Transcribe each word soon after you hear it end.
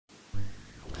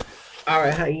All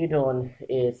right, how you doing?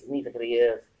 It's me, the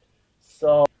is.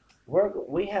 So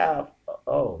we have.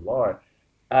 Oh Lord,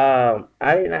 I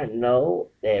did not know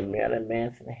that Marilyn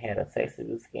Manson had a sex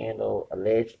abuse scandal,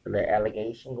 alleged the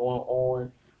allegation going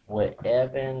on with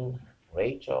Evan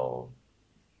Rachel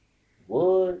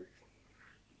Woods,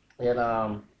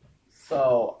 and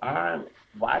so I'm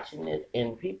watching this,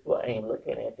 and people ain't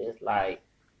looking at this like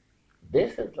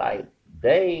this is like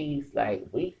days, like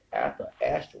weeks after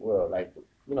Astroworld. Like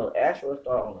Astroworld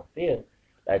started on the fifth.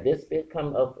 Like this fifth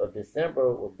coming up of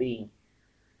December will be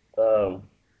um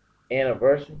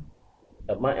anniversary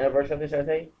of my anniversary. Should I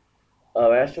say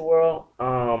of Astroworld?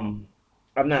 I'm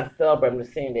not celebrating. I'm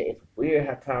just saying that it's weird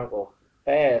how time goes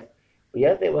fast. But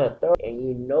yesterday was a Thursday, and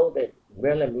you know that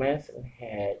Marilyn Manson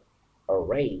had a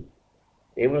raid.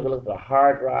 They were going to look at the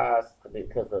hard drives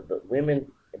because of the women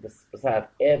besides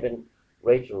Evan,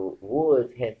 Rachel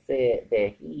Woods had said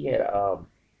that he had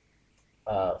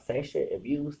sexually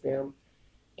abused them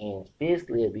and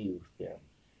physically abused them.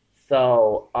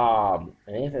 So, and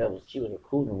they said she was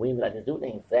recruiting women like this dude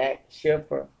named Zach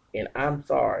Schiffer. And I'm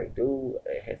sorry, dude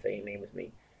has the same name as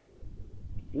me.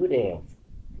 You damn,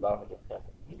 Lord forgive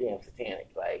me, you damn satanic.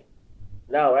 Like,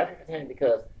 no, that's satanic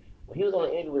because when he was on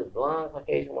the interview with blonde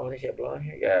Caucasian woman, she had blonde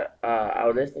hair. Yeah, I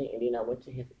was listening, and then I went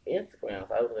to his Instagram.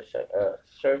 So I was gonna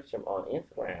search him on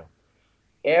Instagram.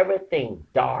 Everything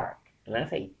dark, and I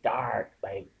say dark,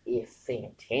 like it's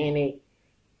satanic.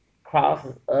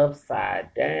 Crosses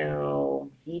upside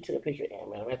down. He took a picture of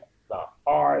him and the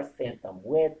R sent them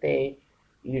with it.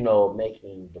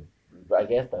 Making I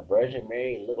guess the Virgin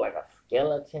Mary look like a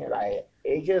skeleton. Like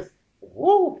it just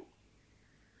woo.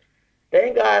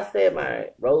 Thank God I said my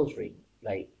rosary.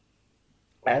 Like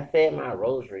I said my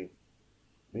rosary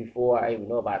before I even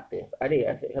know about this. I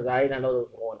did because I did not know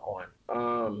what was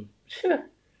going on.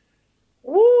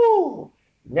 Woo!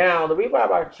 Now the reason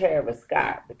about Travis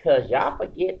Scott because y'all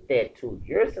forget that 2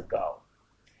 years ago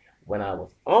when I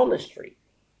was on the street,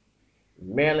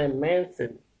 Marilyn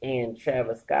Manson and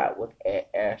Travis Scott was at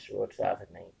Astro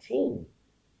 2019,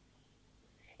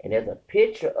 and there's a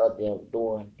picture of them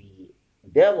doing the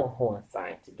devil horn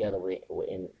sign together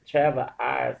and Travis'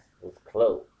 eyes was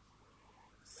closed.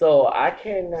 So I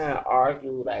cannot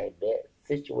argue like that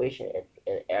situation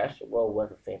at Astroworld was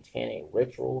a satanic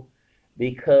ritual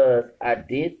because I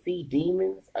did see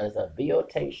demons as a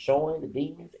videotape showing the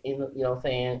demons in what I'm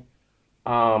saying.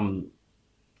 Um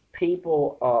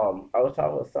People I was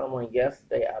talking with someone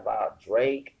yesterday about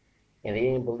Drake and they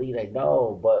didn't believe they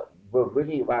know, but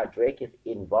really why Drake is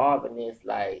involved in this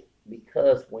like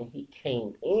because when he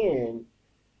came in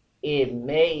it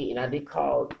made, and I did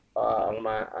call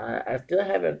I still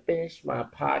haven't finished my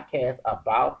podcast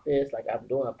about this. Like I'm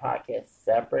doing a podcast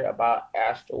separate about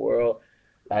Astroworld,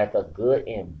 like the good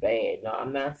and bad. Now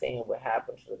I'm not saying what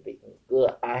happened to the victims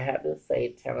good. I have to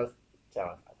say Travis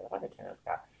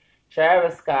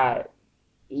Scott,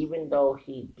 even though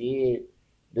he did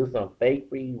do some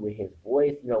fakery with his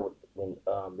voice, when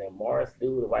that Morris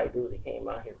dude, the white dude that came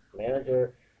out, his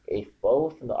manager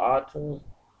exposed him to auto.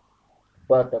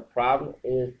 But the problem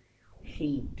is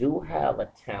he do have a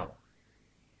talent.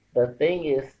 The thing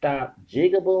is stop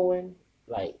jigabooing,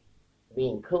 like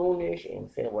being coonish and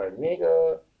saying we're a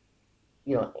nigga.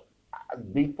 You know,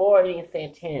 before any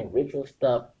Santana ritual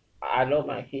stuff, I know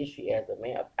my history as a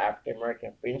man of African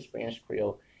American, French, Spanish,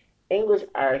 Creole, English,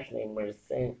 Irish, and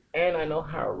American, and I know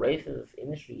how racist this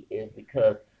industry is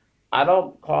because I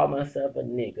don't call myself a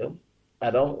nigga.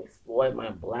 I don't exploit my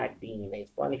black DNA.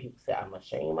 It's funny people say I'm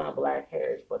ashamed of my black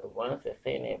heritage, but the ones that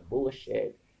saying that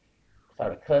bullshit,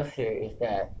 sorry to cuss here, is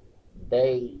that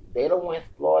they don't want to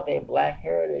explore their black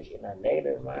heritage in a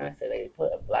negative mindset. They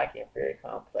put a black inferior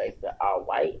complex that our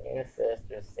white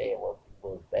ancestors said was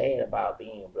bad about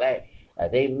being black.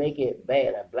 They make it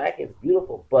bad. Black is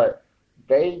beautiful, but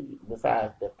they,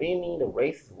 besides defending the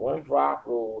racist one drop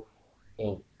rule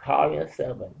and calling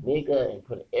yourself a nigga and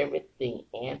putting everything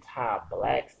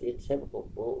anti-black,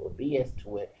 stereotypical bull BS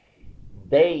to it,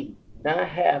 they not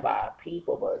have our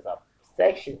people, but it's a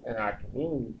section in our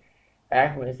community,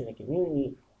 Africans in the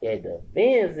community that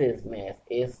defends this mess.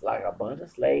 It's like a bunch of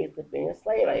slaves defending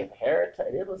slaves. Like if Harriet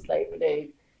it was slavery days,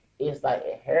 it's like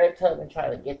if Harriet Tubman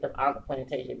tried to get them out of the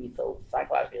plantation, be so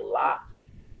psychologically locked,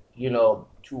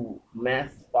 to mass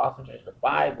falsification of the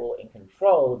Bible and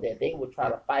control that they would try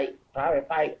to fight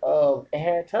of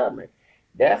Harriet Tubman.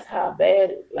 That's how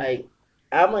bad. Like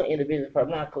I'm an individual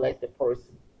person, I'm not a collective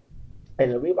person.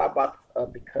 And the reason I brought this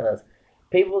up because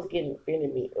people was getting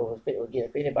offended me or was getting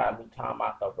offended by me talking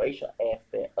about the racial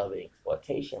aspect of the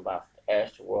exploitation about the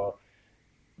Astroworld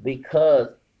because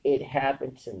it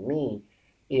happened to me.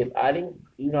 if I didn't,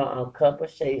 I'm a couple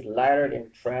shades lighter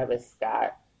than Travis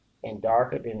Scott and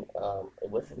darker than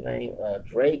what's his name,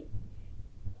 Drake,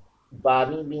 by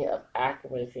me being of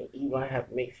African and even I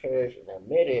have mixed heritage and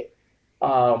admit it,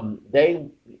 they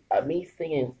me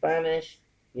singing Spanish,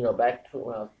 back to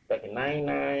when I was back in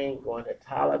 '99, going to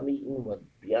Tyler meeting with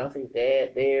Beyonce's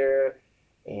dad there,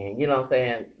 and what I'm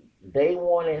saying. They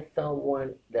wanted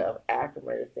someone that of African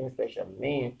American, especially a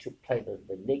man, to play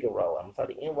the nigga role. I'm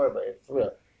sorry the N word, but it's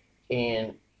real,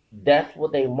 and that's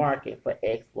what they market for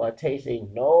exploitation.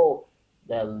 They know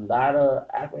that a lot of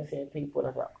African people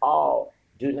that's like, oh,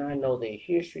 do not know their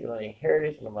history, know their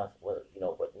heritage, no matter what,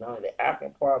 but not only the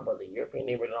African part, but the European,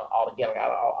 they know all together.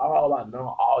 All about knowing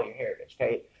all your heritage,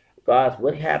 okay? Guys,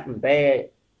 what happened bad,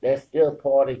 that's still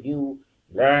part of you.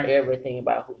 Learn everything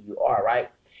about who you are, right?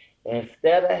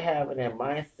 Instead of having that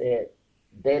mindset,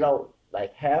 they don't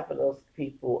like half of those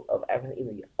people of African,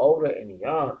 either older and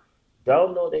young,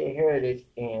 don't know their heritage,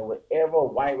 and whatever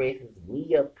white races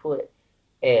media put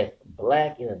as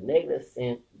black in a negative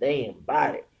sense, they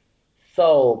embody.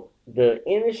 So the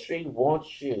industry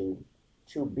wants you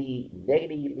to be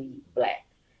negatively black.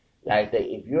 Like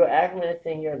that, if you're African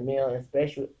senior male,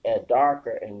 especially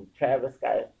darker, and Travis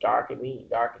Scott is darker than me,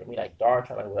 like dark,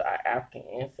 like where our African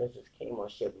ancestors came on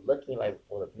ship looking like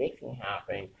before the mixing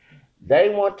happened, they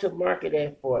want to market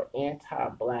that for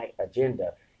anti-black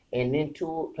agenda, and then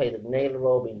to play the negative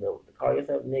role, being the call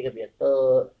yourself nigga, be a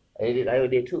thug. They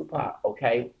did Tupac,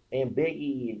 okay, and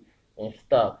Biggie and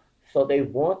stuff. So they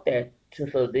want that to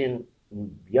so then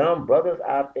young brothers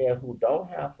out there who don't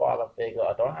have father figure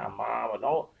or don't have mom or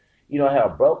don't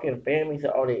have broken families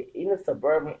or they in the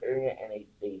suburban area and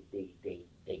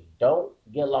they don't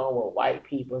get along with white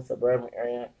people in suburban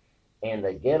area and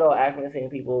the ghetto African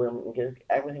people and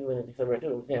African people in the suburban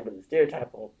too, but the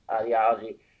stereotype of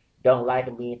ideology don't like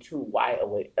them being too white or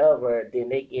whatever, then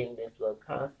they get in this little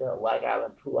concept, well, I gotta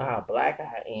prove how black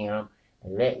I am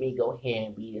and let me go ahead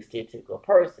and be the stereotypical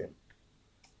person.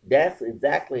 That's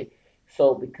exactly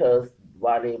so because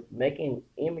while they're making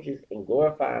images and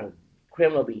glorifying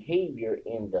criminal behavior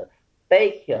in the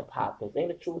fake hip hop, because ain't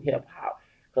the true hip hop,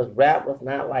 because rap was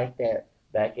not like that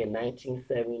back in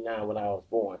 1979 when I was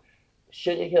born.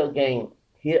 Sugar Hill Gang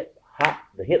hip hop,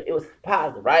 the hip it was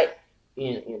positive, right?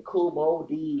 In Cool Mo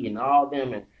D and all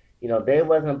them, and they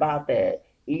wasn't about that.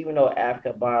 Even though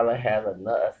Africa Barla has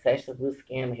a sexual abuse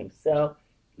scandal himself,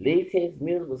 at least his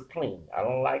music was clean. I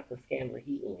don't like the scandal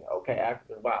he in. Okay,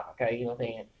 African Barla. Okay, you know what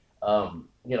I'm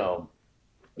saying?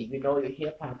 If you know your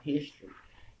hip hop history,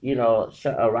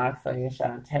 Roxanne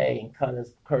Shante and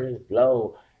Curtis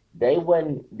Blow, they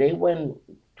wasn't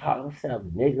calling themselves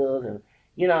niggas and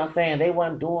what I'm saying, they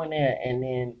wasn't doing that. And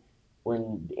then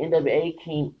when the NWA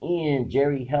came in,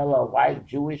 Jerry Heller, white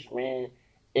Jewish man,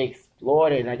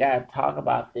 exploited. And I gotta talk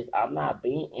about this. I'm not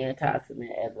being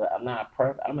anti-Semitic I'm not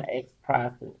perfect. I'm an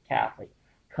ex-Protestant Catholic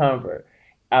convert.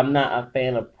 I'm not a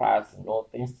fan of Protestant. No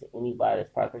offense to anybody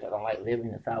that's Protestant. I don't like living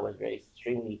in the South. It's very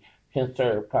extremely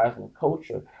conservative Protestant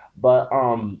culture. But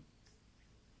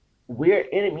we're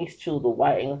enemies to the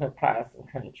white English Protestant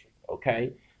country.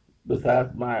 Okay,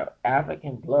 besides my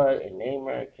African blood and Native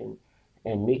American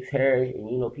and mixed heritage,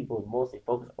 and people mostly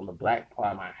focus on the black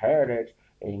part of my heritage,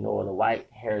 and the white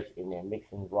heritage in there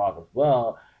mixing involved as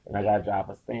well. And I got a job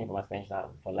for Spain for my Spanish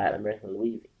not for Latin America,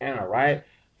 Louisiana, right?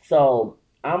 So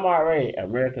I'm already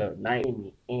America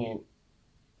 90, and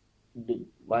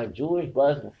my Jewish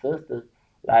brothers and sisters,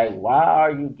 like, why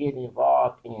are you getting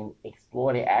involved in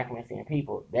exploiting African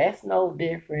people? That's no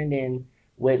different than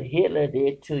what Hitler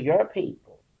did to your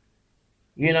people.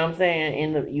 You know what I'm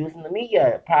saying? Using the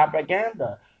media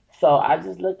propaganda. So I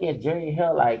just look at Jerry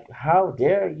Hill like, how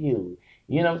dare you?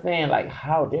 You know what I'm saying? Like,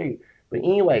 how dare you? But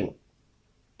anyway,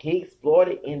 he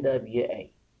exploited NWA.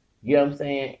 You know what I'm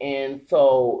saying? And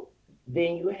so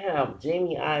then you have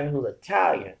Jamie Ivan, who's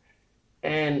Italian,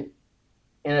 and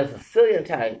a Sicilian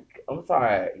type. I'm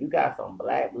sorry, you got some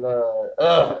black blood.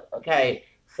 Ugh. Okay,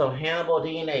 some Hannibal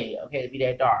DNA. Okay, to be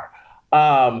that dark.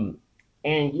 Um,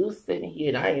 and you sitting here,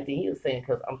 and I didn't think he was saying,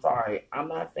 because I'm sorry, I'm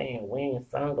not saying wearing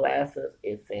sunglasses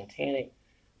is satanic,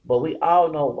 but we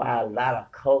all know why a lot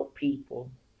of cult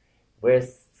people wear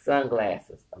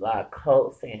sunglasses. A lot of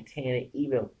cult, satanic,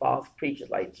 even false preachers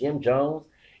like Jim Jones.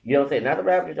 You know what I'm saying? Not the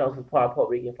rapper Jones who's part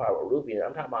Puerto Rican, part Peruvian.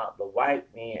 I'm talking about the white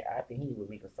man. I think he was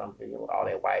Rican something, all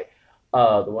that white.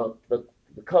 The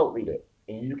cult leader.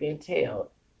 And you can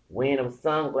tell wearing them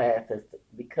sunglasses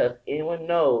because anyone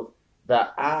knows the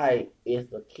eye is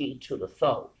the key to the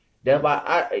soul. That's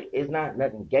why it's not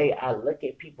nothing gay. I look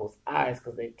at people's eyes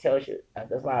because they tell you.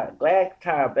 That's why Glad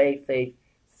Tire Bay says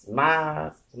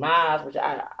smiles with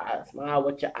your smile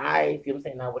with your eyes, you know what I'm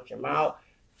saying, not with your mouth.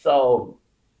 So,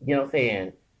 you know what I'm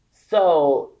saying?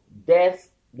 So that's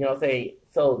you know what I'm saying,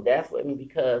 so that's what I mean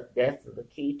because that's the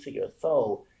key to your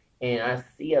soul. And I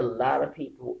see a lot of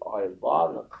people who are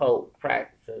involved in occult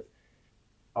practices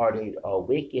or they are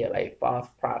wicked, like false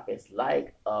prophets,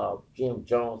 like Jim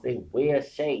Jones, they wear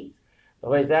shades. So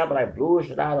for example, like Blue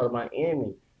Shadow, my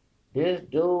enemy, this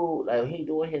dude, like he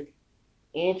doing his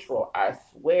intro, I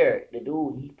swear, the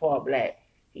dude, he part black.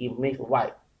 He mixed with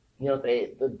white. You know what I'm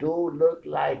saying? The dude looked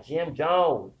like Jim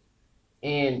Jones.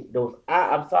 And those,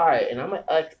 I'm sorry, and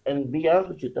and be honest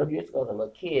with you, 30 years ago as a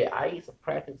little kid, I used to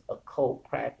practice occult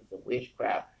practice of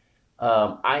witchcraft.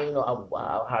 I didn't know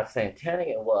how satanic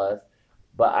it was,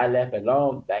 but I left it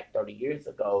alone back 30 years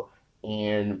ago.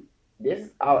 And this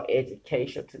is all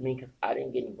education to me because I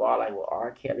didn't get involved like with R.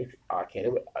 Kelly. R.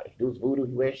 Kelly, he does voodoo,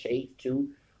 he wears shades too.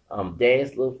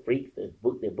 Dad's Little Freaks, the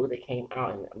book that came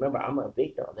out, and remember, I'm a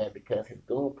victim of that because his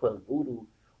goon put voodoo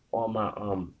on my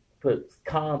put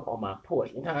calm on my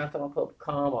porch. Anytime someone put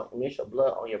calm or initial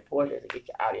blood on your porch, it's to get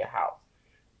you out of your house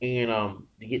and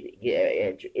to get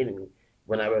at your enemy.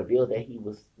 When I revealed that he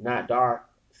was not dark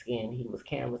skinned, he was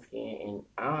camera skinned, and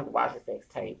I don't have to watch the sex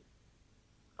tape.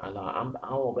 I'm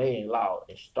obeying law.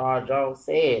 And Star Jones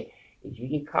said, if you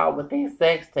get caught with that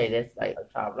sex tape, that's like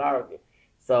a child pornography.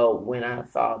 So when I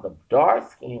saw the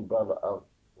dark skinned brother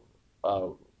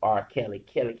of R. Kelly,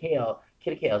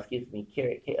 excuse me,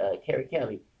 Carrie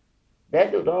Kelly,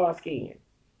 that dude dark skin.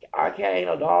 R. Kelly ain't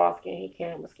no dark skin. He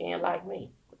camera skin like me.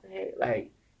 What the heck?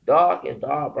 Like dark is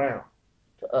dark brown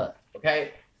to us.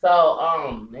 Okay. So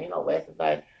ain't no Western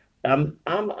side. I'm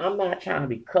not trying to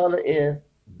be colorist,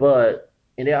 but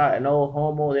and there are no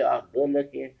homo. They are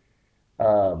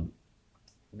um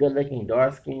good looking,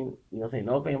 dark skin. You know what I'm saying?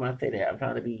 No thing when I say that. I'm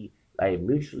trying to be like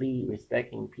mutually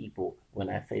respecting people when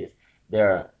I say this.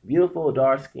 There are beautiful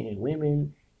dark skinned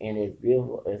women and there's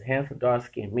beautiful as handsome dark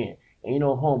skinned men. Ain't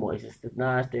no homo. It's just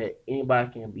nice that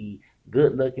anybody can be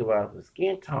good looking without the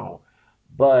skin tone.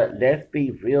 But let's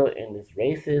be real in this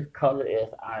racist color as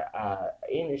our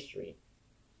industry.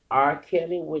 R.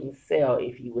 Kelly wouldn't sell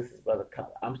if he was his brother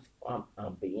color. I'm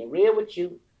being real with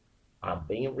you. I'm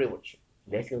being real with you.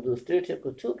 That's gonna do a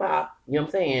stereotypical Tupac. You know what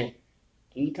I'm saying?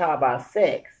 He talk about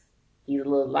sex. He's a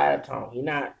little lighter tone. He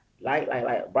not like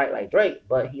bright like Drake,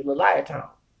 but he a little lighter tone.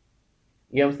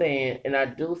 You know what I'm saying? And I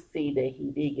do see that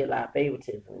he did get a lot of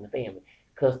favoritism in the family.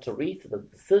 Because Teresa, the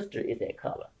sister, is that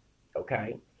color.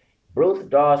 Okay? Bruce,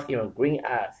 dark skin with green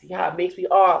eyes. See how mixed we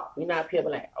are? We not pure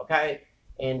black, okay?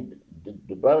 And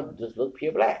the brother just look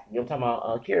pure black. You know what I'm talking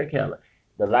about? Kira Keller.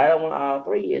 The lighter one out of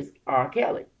three is R.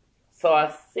 Kelly. So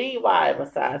I see why,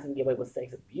 besides him get away with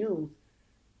sex abuse,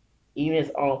 even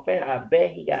his own family, I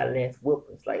bet he got less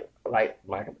whoopings, like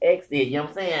Michael X did. You know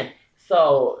what I'm saying?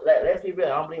 So let's be real. I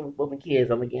don't believe in whooping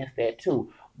kids. I'm against that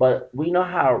too. But we know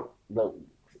how the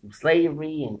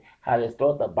slavery and how they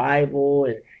start the Bible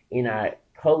and in our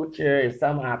culture and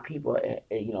some of our people,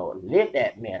 live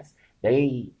that mess.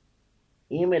 They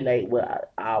emulate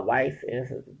what our white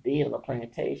ancestors did on the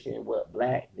plantation with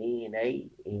black DNA,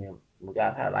 and we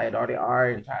got highlighted all the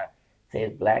art and try to say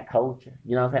it's black culture.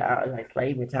 You know what I'm saying? Like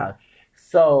slave mentality.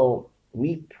 So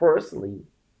me personally,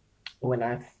 when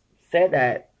I said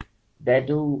that, that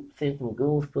dude sent some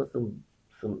goons, put some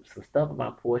stuff on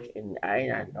my porch, and I did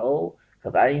not know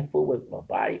because I didn't fool with my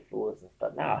body fluids and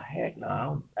stuff. No, heck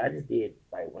no. I just did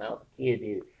like when I was a kid,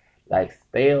 did like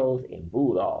spells and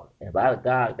voodoo. And by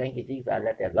God, thank you Jesus, I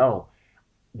let that alone.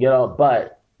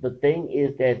 But the thing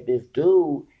is that this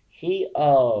dude, he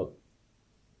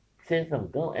sent some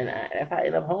gun, and that's how I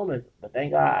ended up homeless. But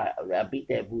thank God I beat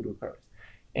that voodoo curse.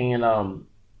 And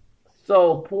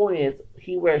so point is,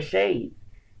 he wears shades,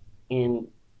 and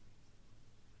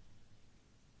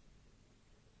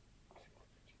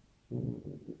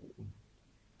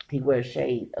he wears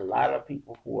shades. A lot of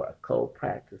people who are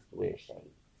co-practice wear shades.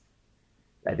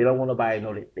 Like they don't want nobody to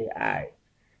know that their eyes.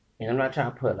 And I'm not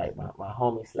trying to put like my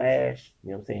homie Slash, you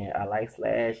know what I'm saying? I like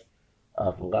Slash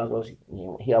from Guns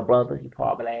N' he a brother, he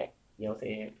part black, you know what I'm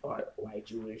saying? Part white,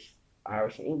 Jewish,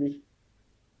 Irish, and English.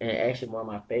 And actually one of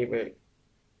my favorite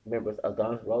members of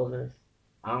Guns N' Roses.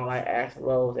 I don't like Axl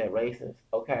Rose, that racist.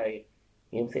 Okay.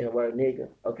 You know what I'm saying? The word nigga.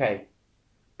 Okay.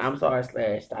 I'm sorry,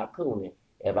 Slash, stop cooling.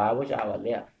 If I wish I would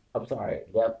left. I'm sorry,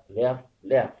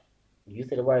 left. You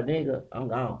say the word nigga, I'm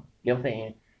gone. You know what I'm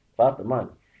saying? Fuck the money.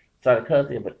 Started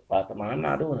cussing, but fuck the money. I'm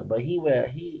not doing it. But he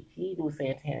do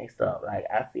satanic stuff. Like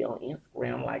I see on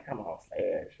Instagram, I'm like, come on,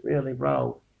 Slash. Really,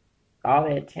 bro? All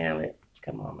that talent.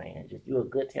 Come on, man. Just you a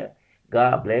good talent.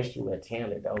 God bless you with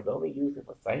talent, though. Don't be using it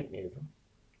for Satanism.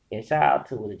 And shout out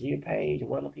to the G page,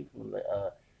 one of the people from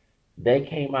they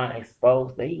came out and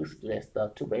exposed. They used to do that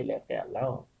stuff too, but they left that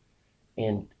alone.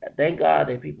 And thank God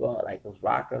that people like those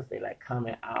rockers, they like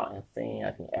coming out and saying,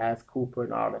 I can ask Cooper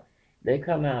and all that. They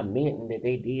come out admitting that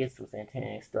they did some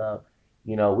satanic stuff.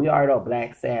 You know, we already know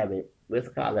Black Sabbath. Let's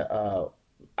call it the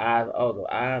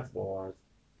Osbournes.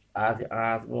 Ozzy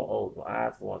Osbourne,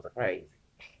 Osbournes are crazy.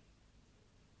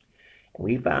 And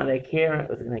we found that Karen,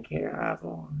 was it Karen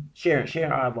Osbourne?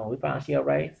 Sharon Osbourne. We found she a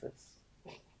racist.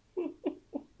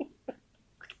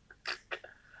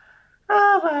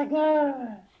 Oh my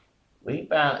God. We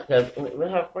found, because with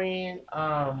her friend,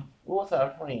 what was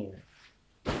her friend?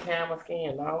 Camera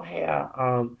skin, long hair,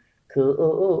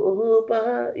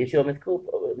 Cooper. You sure Miss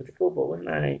Cooper? Mr. Cooper, what's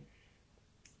her name?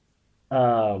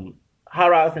 Hot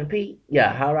Robinson Pete.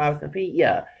 Yeah, Hot Robinson Pete.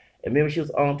 Yeah. And remember she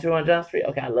was on 200 Jump Street?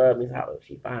 Okay, I love Miss Hot.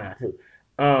 She fine too.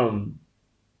 Um,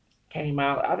 Came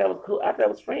out. I thought it was cool. I thought it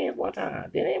was friends one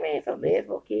time. Then they made some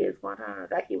lesbian kids one time.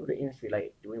 That kid was in the industry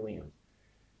like Dwayne Williams.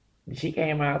 She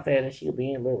came out saying that she was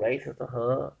being a little racist to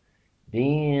her.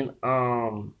 Then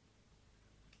her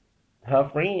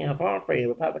former friend,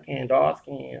 Republican dark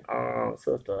skin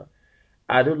sister.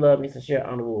 I do love me some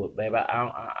Cheryl Underwood, baby.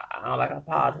 I don't like her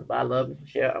politics, but I love me some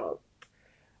Cheryl Underwood.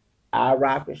 I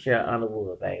rock with Cheryl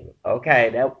Underwood, baby.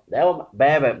 Okay, that was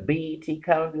baby BET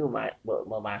coming through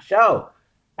my show.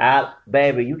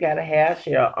 Baby, you gotta have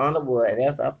Cheryl Underwood, and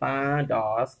that's a fine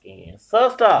dark skin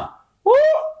sister. Woo!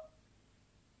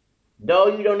 Though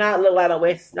you do not look like a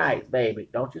West Snipes, baby.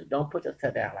 Don't put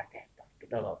yourself down like that.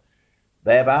 No.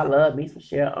 Baby, I love me some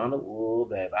Cheryl Underwood,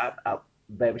 baby.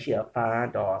 Baby, she a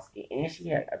fine dark skin, and she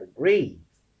had a degree.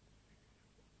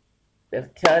 That's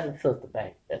telling sister,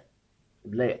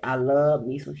 baby. I love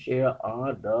me some Cheryl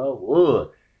Underwood.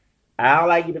 I don't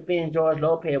like you defend George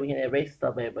Lopez when you that racist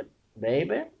stuff, baby. But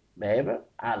baby,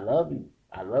 I love you.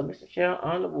 I love Mr. Cheryl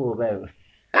Underwood, baby.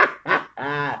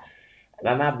 And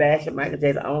I'm not bashing Michael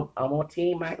Jackson. I'm on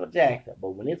Team Michael Jackson.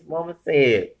 But when this woman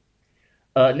said,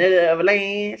 Nigga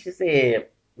Evelyn, she said,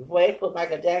 before they put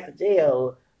Michael Jackson in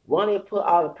jail, why don't they put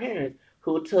all the parents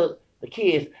who took the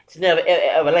kids to Never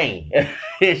Evelyn?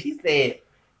 And she said,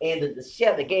 and the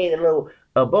chef that gave the little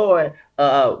boy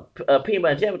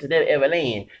peanut butter to Never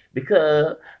Evelyn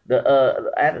because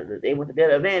after they went to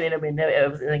Never Evelyn, they never been Never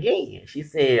Evelyn again. She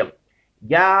said,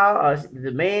 y'all,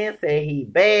 the man say he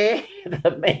bad,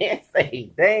 the man say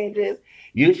he dangerous.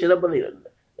 You should have believed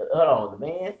it. Hold on, the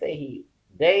man say he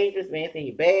dangerous, man say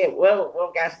he bad.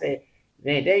 Well, gosh, said,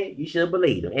 then you should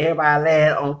believe him. Everybody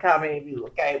laughed on comment view.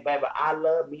 Okay, baby, I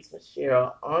love me some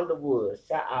Cheryl Underwood.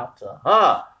 Shout out to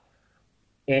her.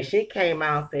 And she came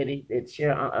out and said that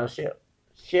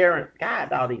Sharon,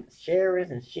 God, all these Sherrys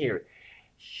and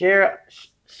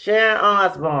Sharon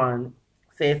Osbourne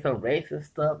said some racist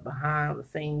stuff behind the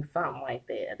scenes, something like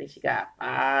that. I think she got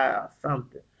fired or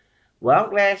something. Well, I'm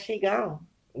glad she gone.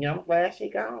 I'm glad she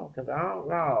gone because I don't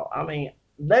know. I mean,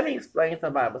 let me explain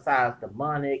somebody besides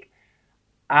demonic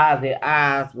Ozzy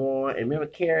Osbourne. And remember,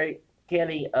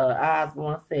 Kelly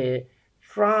Osbourne said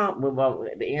Trump, with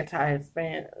the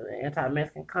anti-Hispanic,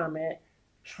 anti-Mexican comment,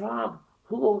 Trump,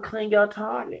 who gonna clean your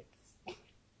toilets?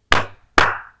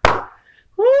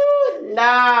 Woo,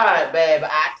 Lord, baby,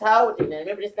 I told you. Now,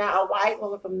 remember, it's not a white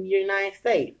woman from the United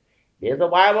States. There's a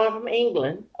white woman from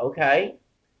England, okay?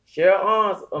 Kelly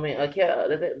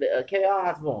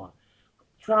Osbourne.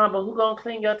 Trump, who gonna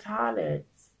clean your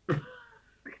toilets?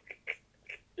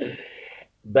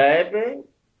 Baby,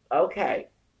 okay.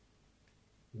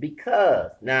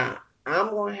 Because now I'm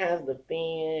gonna have to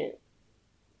defend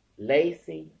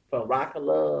Lacey from Rock of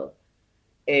Love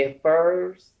at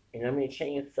first, and I'm gonna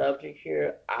change the subject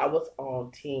here. I was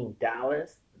on Team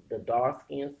Dallas, the dark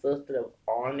skinned sister that was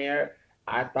on there.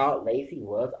 I thought Lacey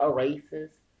was a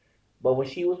racist. But when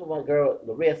she was with my girl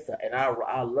Larissa, and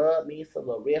I love me some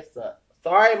Larissa.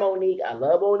 Sorry, Monique, I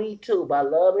love Monique too, but I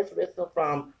love Miss Larissa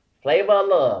from Flavor of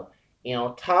Love. And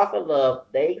on Talk of Love,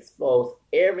 they expose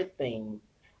everything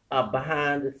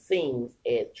behind the scenes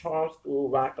at Charm School,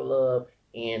 Rock of Love,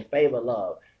 and Flavor of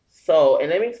Love. So, and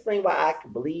let me explain why I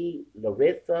can believe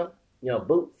Larissa,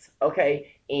 Boots,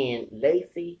 okay, and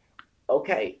Lacey,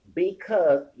 okay,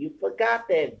 because you forgot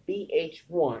that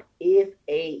VH1 is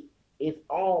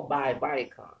owned by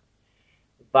Viacom.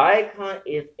 Viacom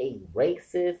is a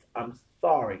racist. I'm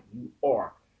sorry, you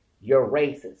are. You're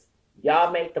racist.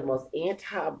 Y'all make the most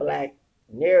anti-black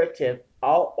narrative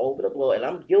all over the globe, and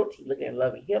I'm guilty looking at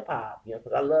loving hip hop,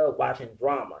 because I love watching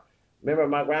drama. Remember,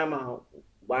 my grandma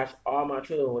watched all my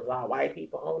children with a lot of white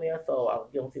people on there, so I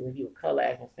don't see when people color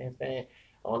acting fan.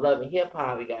 On loving hip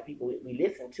hop, we got people we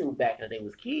listened to back when they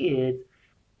was kids.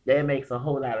 That makes a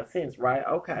whole lot of sense, right?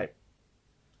 Okay.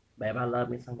 Babe, I love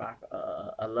me some rock.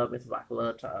 I love me some rock. I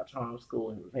love Charm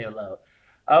School and Repair Love.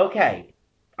 Okay,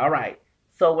 all right.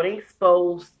 So when they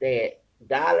exposed that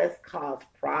Dallas caused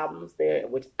problems there,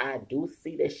 which I do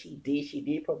see that she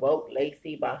did provoke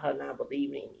Lacey by her not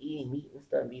believing in eating meat and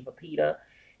stuff, beef for Peter,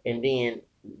 and then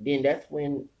that's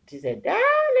when she said Dallas,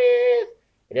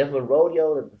 and that's when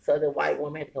Rodeo, the Southern white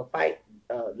woman, had to come fight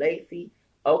Lacey.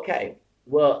 Okay,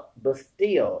 well, but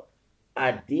still,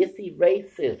 I did see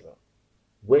racism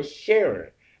with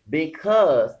Sharon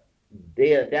because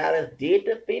Dallas did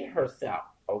defend herself.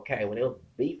 Okay, when it was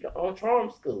beefing on Charm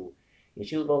School, and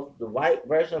she was both the white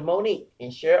version of Monique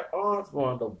and Sharon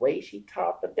Osbourne. The way she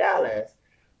talked to Dallas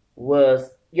was,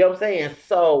 you know what I'm saying.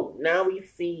 So now we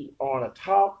see on a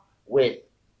talk with,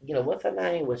 what's her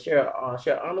name, with Sharon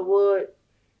Underwood.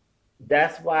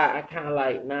 That's why I kind of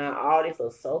like now all these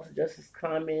social justice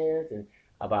comments and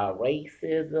about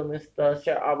racism and stuff.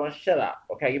 I want to shut up,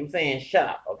 okay? You know what I'm saying? Shut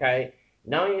up, okay?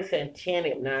 Now you're saying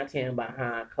Tanny not Tanny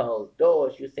behind closed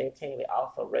doors. You're saying Tanny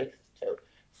also racist too.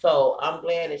 So I'm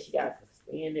glad that she got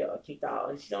suspended or kicked out.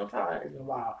 And she don't talk in a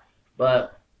while.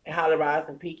 But Holly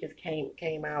Rising Peaches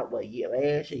came out last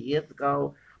year, years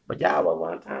ago. But y'all was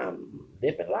one time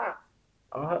different locks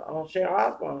on Sharon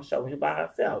Osbourne's show. She by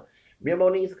herself. Remo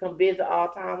needs to come visit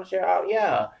all the time and share out.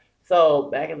 Yeah.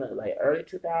 So back in the like early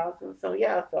 2000s. So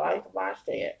yeah. So I used to watch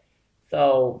that.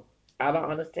 So I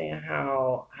don't understand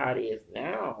how it is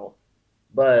now,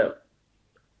 but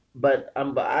but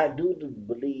I do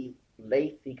believe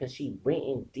Lacey because she went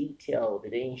in detail that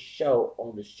they didn't show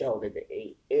on the show that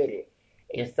they edit,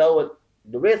 and so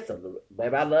Larissa,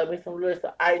 baby, I love me some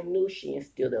Larissa. I knew she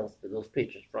instilled those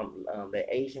pictures from that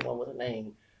Asian one. What's her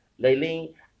name,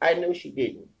 Laylene. I knew she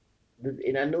didn't,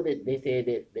 and I knew that they said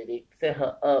that they set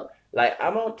her up. Like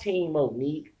I'm on Team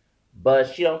Monique,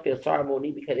 but she don't feel sorry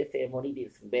Monique because they said Monique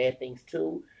did some bad things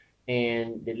too,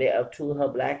 and they led up to her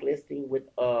blacklisting with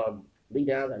Lee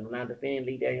Daniels. I'm not defending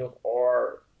Lee Daniels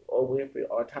or Winfrey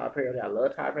or Tyler Perry. I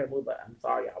love Tyler Perry movie, but I'm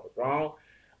sorry I was wrong.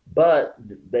 But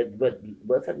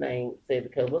what's her name? Said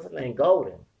because what's her name?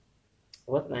 Golden.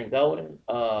 What's her name? Golden.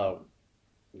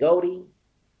 Goldie.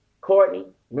 Courtney.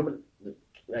 Remember,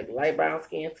 like light brown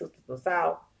skin sister from the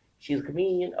South. She's a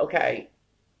comedian. Okay,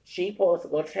 she supposed to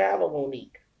go travel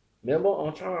Monique. Remember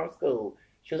on Charm School,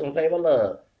 she was gonna play with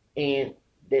love, and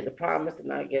the promise did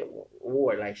not get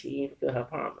award. Like she didn't fulfill her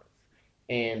promise.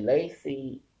 And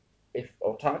Lacey, if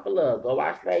on Talk of Love, go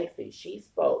watch Lacey. She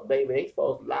spoke, baby. They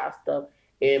exposed a lot of stuff.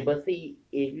 And but see,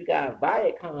 if you got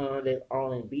Viacom that's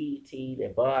on BET,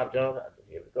 that Bob Jones,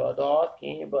 here we go, dog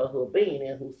skin, but who being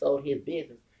and who sold his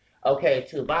business, okay,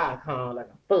 to Viacom like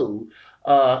a fool.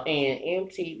 And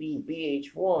MTV,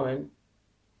 BH1,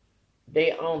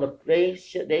 they own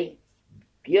they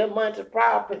give money to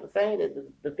private people saying that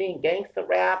the thing gangster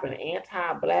rap and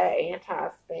anti-black,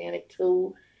 anti-Hispanic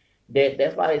too.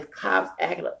 That's why these cops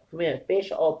acting like committing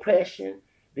facial oppression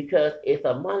because it's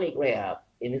a money grab.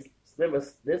 And it's remember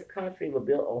this country was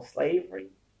built on slavery.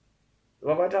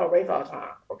 Remember I talk race all the time,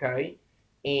 okay?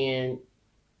 And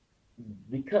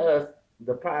because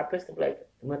the prior Christian black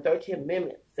the 13th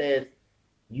Amendment says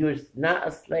you're not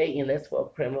a slave unless for a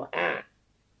criminal act.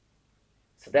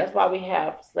 So that's why we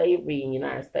have slavery in the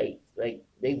United States. Like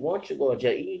they want you to go to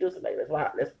jail. You do something like that's why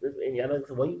and y'all know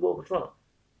so when you vote for Trump.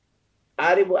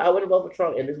 I wouldn't vote for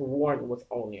Trump and this warrant was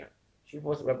on there. She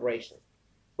wants reparations.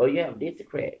 But you have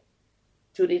Dixiecrat,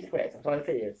 two Dixiecrats. I'm sorry to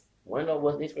say this. One of them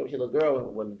was Dixiecrat, she was a little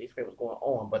girl when the Dixiecrat was going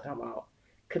on, but I'm talking about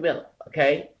Camilla,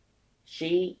 okay?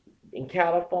 She in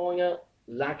California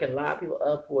locking a lot of people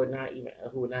up who are not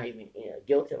even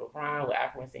guilty of a crime with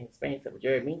Africans and Hispanics, except for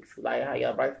Jerry Meeks, who like how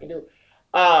y'all brights can do. You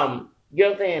know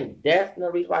what I'm saying? That's the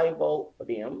reason why you vote for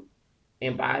them.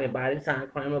 And Biden signed a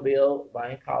criminal bill.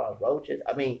 Biden called us roaches.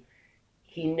 I mean,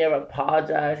 he never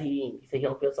apologized. He said he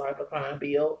don't feel sorry for crime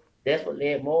bill. That's what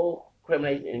led more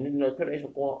crimination. And crimination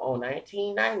was going on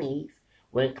 1990s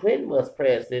when Clinton was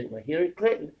president. When Hillary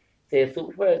Clinton said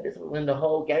super president, this was when the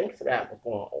whole gangster rap was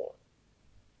going on.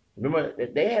 Remember,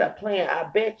 they had a plan. I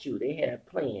bet you they had a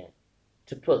plan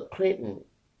to put Clinton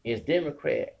as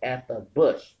Democrat after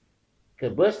Bush.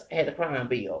 Because Bush had the crime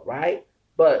bill, right?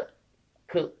 But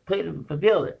Clinton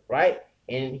fulfilled it, right?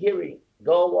 And Hillary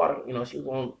Goldwater, she was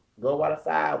on Goldwater's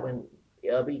side when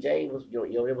LBJ was,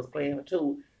 it was playing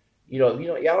too. Y'all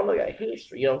know your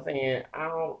history. You know what I'm saying? I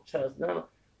don't trust none.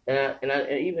 And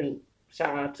even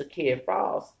shout out to Kid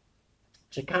Frost,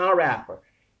 Chicano rapper.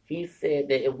 He said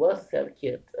that it was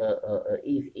self-killed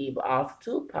Easy E, but also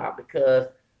Tupac because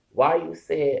why you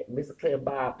said Mr. Clinton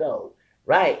Bob Doe,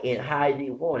 right? And how he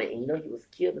won it, and he was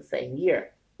killed the same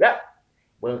year. Yep,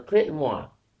 when Clinton won.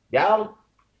 Y'all,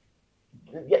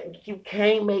 you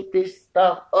can't make this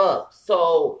stuff up.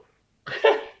 So,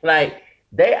 like,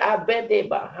 I bet they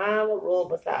behind the room,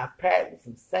 besides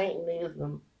practicing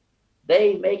Satanism,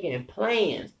 they making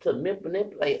plans to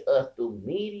manipulate us through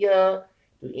media,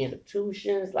 through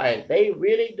institutions. Like, they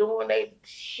really doing they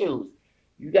shoes.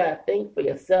 You gotta think for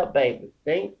yourself, baby.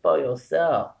 Think for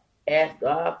yourself. Ask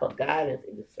God for guidance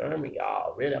and discernment,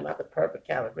 y'all. Really, I'm not the perfect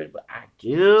caliber, but I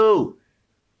do.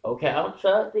 Okay, I don't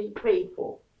trust these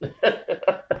people.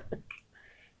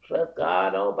 Trust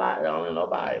God, nobody, only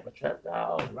nobody, but trust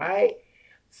God, right?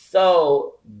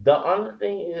 So the other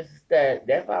thing is that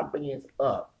that's why I'm bringing this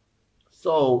up.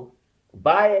 So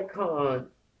Viacom,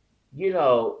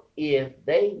 if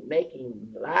they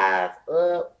making lies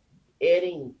up,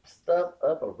 adding stuff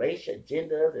up of racial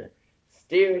agendas and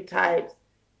stereotypes,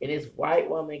 and this white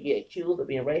woman get accused of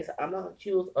being racist, I'm not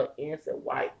accused of innocent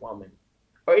white woman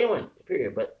or anyone,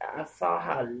 period. But I saw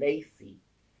how Lacey,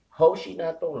 hope she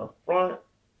not throwing a front.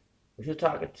 She was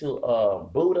talking to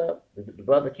Buddha, the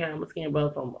brother Cameron Skin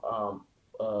brother from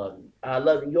I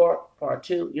Love New York Part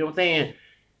Two. You know what I'm saying?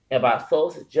 About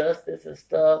social justice and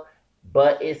stuff.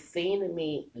 But it seemed to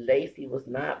me Lacey was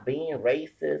not being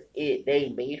racist.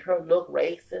 They made her look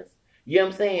racist. You know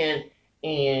what I'm saying?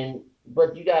 And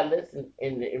but you gotta listen.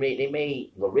 And they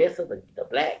made Larissa the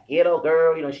black ghetto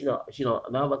girl. She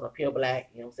don't. None of us are pure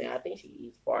black. You know what I'm saying? I think she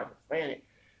is part Hispanic.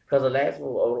 Because the last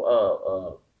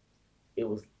one, it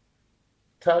was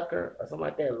Tucker or something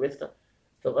like that. Larissa,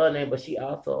 some other name. But she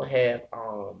also had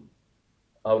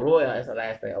Arroyo as her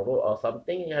last name. Arroyo. So I'm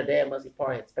thinking her dad must be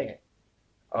part Hispanic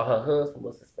or her husband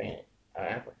was Hispanic.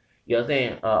 African. You know what I'm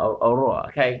saying? Aurora,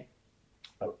 okay?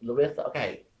 Larissa,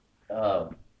 okay.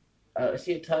 Um,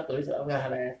 she had Tucker. Larissa, I forgot her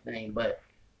last name, but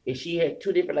if she had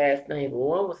two different last names, but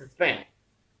one was Hispanic.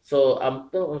 So I'm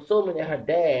assuming that her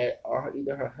dad or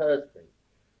either her husband,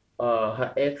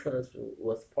 her ex-husband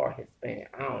was part Hispanic.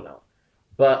 I don't know.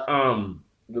 But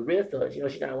Larissa,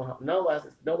 she's not no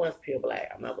one's pure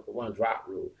black. I'm not with the one drop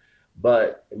rule.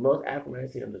 But most African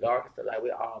Americans in the darkest, like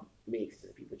we all mixed.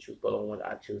 People choose go on one,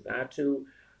 I choose not to.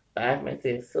 African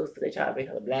American sister, they try to make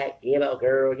her a black ghetto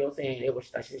girl. You know what I'm saying? It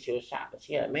was she was shot, but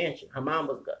she had a mansion. Her mom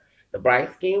was the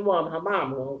bright skinned woman. Her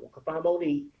mom, who confirmed OD,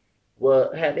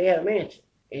 they had a mansion,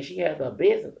 and she has a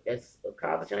business. It's a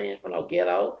college from no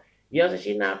ghetto. You know,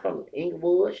 she's not from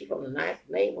Inglewood. She's from the nice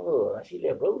neighborhood. Like, she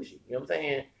live bougie. You know what I'm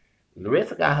saying?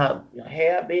 Larissa got her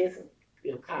hair business,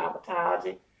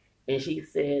 cosmetology, and she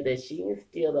said that she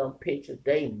instilled on pictures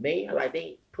they made her like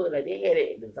they had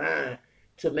it designed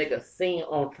to make a scene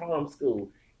on prom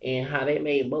school, and how they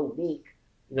made Monique,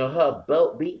 her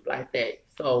belt beat like that.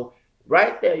 So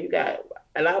right there, you got,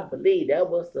 and I believe that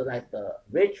was the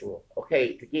ritual,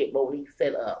 okay, to get Monique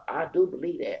set up. I do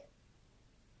believe that.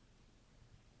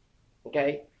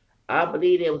 Okay, I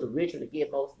believe there was a ritual to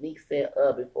get Monique set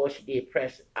up before she did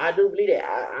Precious. I do believe that.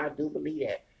 I do believe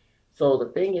that. So the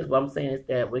thing is, what I'm saying is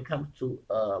that when it comes to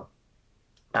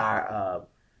our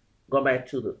going back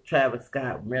to the Travis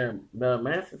Scott Marilyn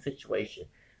Manson situation,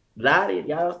 a lot of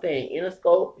y'all staying in a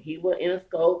scope. He was in a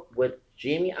scope with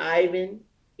Jimmy Ivan,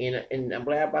 and I'm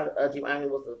glad about Jimmy Ivan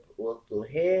was the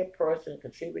head person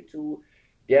contribute to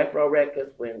Death Row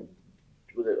Records when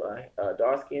the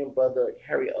dark skinned brother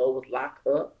Harry O was locked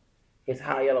up. His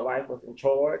high yellow wife was in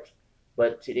charge,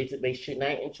 but they just made shit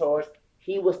ain't in charge.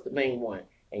 He was the main one.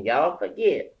 And y'all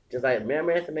forget, just like Mary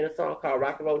Manson made a song called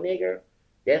Rock and Roll Nigger,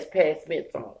 that's Pat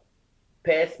Smith's song.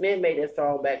 Pat Smith made that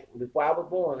song back before I was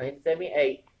born,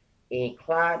 1978, and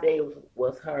Clyde Davis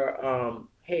was her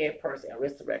head person at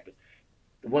Arista Records.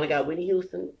 The one that got Whitney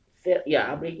Houston said,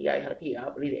 yeah, I believe he got her key. I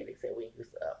believe that they said Whitney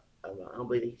Houston up. I don't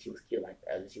believe she was killed like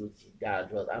that. She died of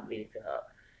drugs. I believe they said her.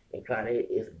 And Clyde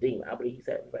is a demon. I believe he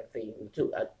said right say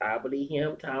too. I believe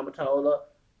him. Tom Mottola.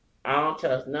 I don't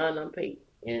trust none of them people.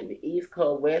 And the East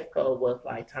Coast, West Coast was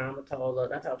like Tom Mottola.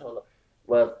 Not Tom Mottola.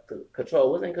 Was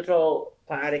control. Was in control.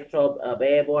 Clyde control.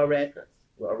 Bad Boy Records.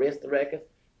 Arista Records.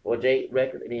 Or J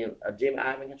Records. And then Jimmy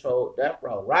Ivan controlled Death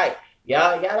Row. Right.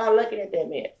 Y'all not looking at that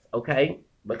mess. Okay.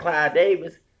 But Clyde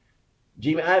Davis,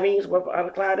 Jimmy Iovines worked for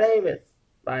under Clyde Davis.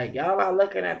 Like, y'all are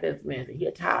looking at this man. He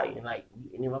Italian. Like,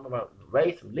 and you remember about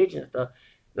race, religion, and stuff.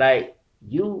 Like,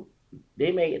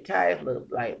 they make Italians look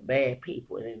like bad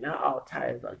people. And not all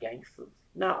Italians are gangsters.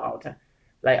 Not all time.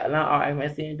 Like, not all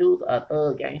MSN dudes are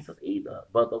thug gangsters either.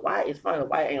 But the white, it's funny, the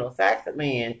white Anglo-Saxon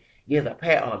man gives a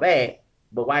pat on the back.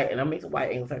 But white, and I'm mixing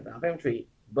white Anglo-Saxon infantry.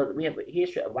 But we have a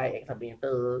history of white Anglo being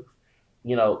thugs,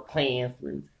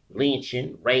 Klansmen,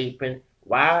 lynching, raping.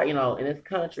 Why, in this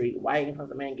country, white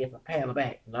and man gets a pat on the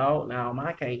back? No, now in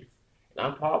my case, And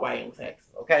I'm part white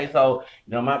Anglo-Saxon. Okay, so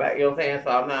my back, you know what I'm saying. So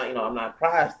I'm not, I'm not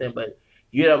Protestant, but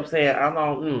you know what I'm saying. I'm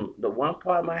on the one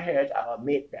part of my heritage. I'll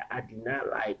admit that I do not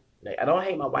like. Like, I don't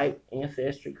hate my white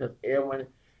ancestry because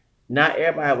not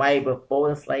everybody white before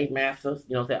the slave masters.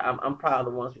 You know what I'm saying. I'm proud of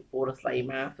the ones before the slave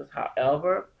masters.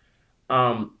 However,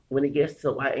 when it gets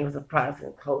to white Anglo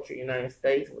Protestant culture in the United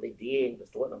States, what they did,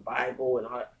 destroying the Bible and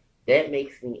all that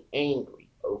makes me angry.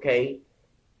 Okay,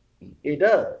 it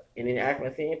does. And then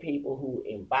actually seeing people who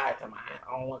embody to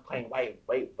I don't want to claim white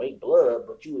blood,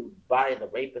 but you embody the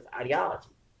rapist ideology.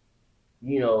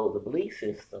 The belief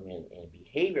system and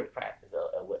behavior practice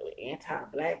with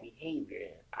anti-black behavior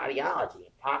and ideology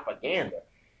and propaganda.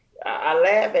 I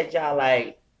laugh at y'all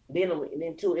like then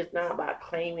too. It's not about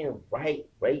claiming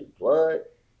rape blood.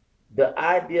 The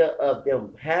idea of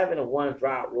them having a one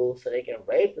drop rule so they can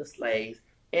rape the slaves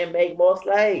and make more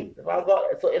slaves.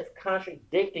 So it's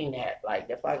contradicting that. Like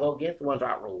that's why I go against the one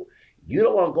drop rule. You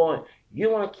don't want going.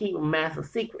 You want to keep a massive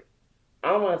secret.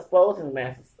 I don't want to expose a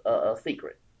massive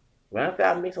secret. When I say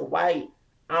I mix with white,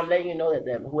 I'm letting you know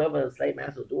that whoever the slave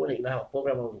master was doing it, have a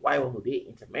program of a white one who did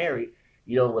intermarry,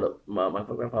 with my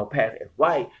grandfather passed as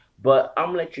white. But I'm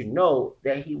gonna let you know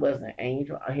that he wasn't an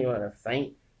angel, he wasn't a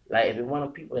saint. Like if it's one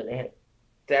of the people that they had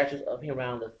statues of him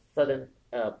around the southern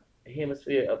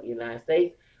hemisphere of the United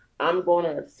States, I'm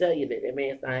gonna tell you that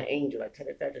man's not an angel. Like take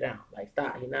the statue down. Like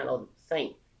stop. He's not a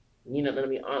saint. Let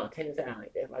me honor. Take it down.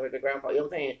 Like that's my great grandpa. You know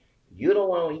what I'm saying? You don't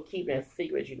want when you keep that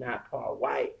secret. You're not part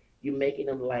white. You making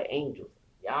them like angels.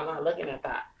 Y'all not looking at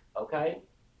that, okay?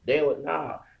 They would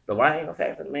the white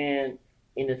Anglo-Saxon man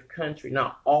in this country,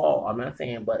 not all, I'm not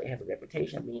saying, but it has a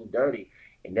reputation of being dirty,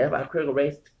 and that's why critical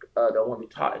race don't want to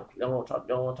be taught, don't want to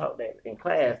talk that in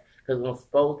class because we're gonna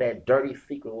expose that dirty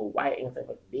secret with white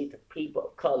Anglo-Saxon did to people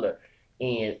of color.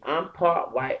 And I'm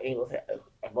part white Anglo-Saxon.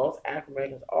 Most African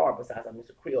Americans are, besides I'm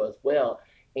Mr. Creole as well.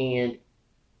 And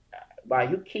by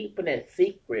you keeping that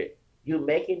secret, you're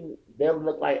making them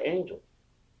look like angels.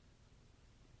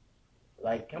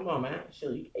 Like, come on, man.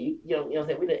 Sure, you know what I'm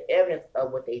saying? We the evidence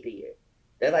of what they did.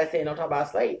 That's like saying don't talk about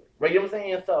slavery. Right? You know what I'm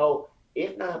saying? So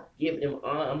it's not giving them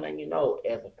honor. I'm letting you know,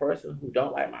 as a person who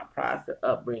don't like my Protestant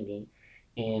upbringing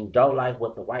and don't like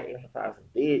what the white Protestants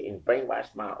did and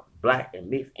brainwashed my black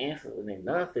and mixed ancestors and their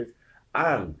nonsense,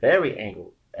 I'm very angry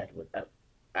at what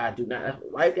I do not.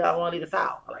 Right there, I want to leave the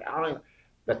South. Like I don't.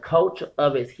 The culture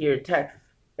of it's here in Texas.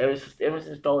 Ever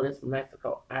since stole this from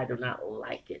Mexico, I do not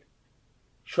like it.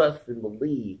 Trust and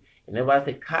believe. And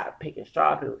everybody say cotton picking,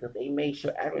 straw picker, because they made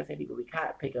sure African people be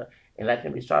cotton picker and let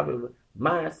them be straw picker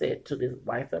mindset to this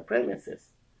white supremacist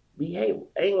behavior.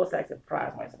 Anglo-Saxon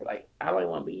pride myself. Like, I don't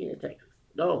want to be in Texas.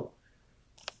 No.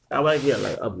 I want to get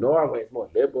like up north where it's more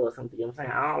liberal or something. You know what I'm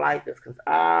saying? I don't like this because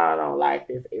I don't like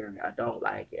this area. I don't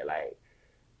like it. Like,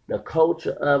 the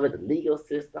culture of it, the legal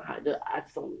system, I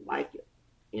just don't like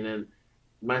it.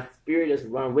 My spirit just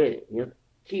run with it.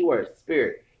 Keyword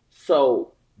spirit.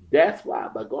 So that's why.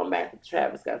 But going back to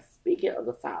Travis Scott, speaking of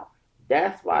the South,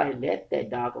 that's why he let that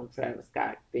doggone Travis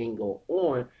Scott thing go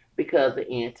on because of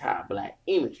the anti-black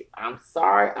imagery. I'm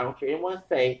sorry, I don't care what anyone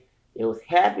say. It was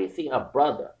happy to see a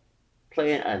brother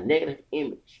playing a negative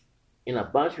image in a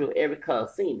bunch of every color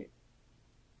seen it.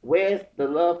 Where's the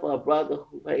love for a brother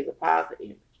who plays a positive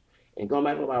image? And going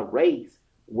back to my race,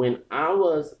 when I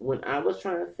was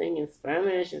trying to sing in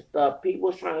Spanish and stuff, people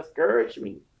was trying to scourge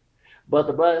me. But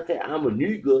the brother said, I'm a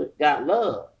nigga, got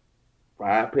love.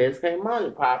 Pride, prejudice, can money.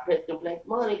 Pride, prejudice, complex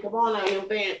money. Come on now, you know what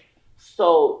I'm saying?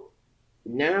 So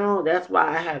now that's why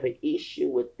I have an issue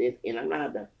with this. And I'm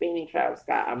not defending Travis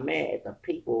Scott. I'm mad at the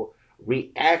people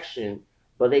reaction,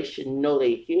 but they should know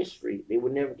their history. They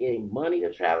would never get any money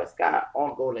to Travis Scott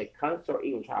or go to their concert or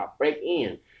even try to break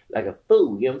in like a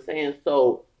fool. You know what I'm saying?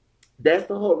 So that's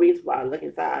the whole reason why I look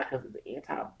inside, because of the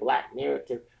anti-black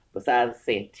narrative besides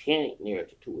the satanic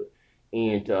narrative to it.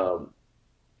 And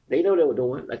they know what they were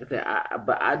doing. Like I said,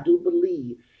 but I do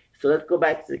believe. So let's go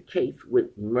back to the case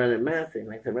with Marilyn Manson.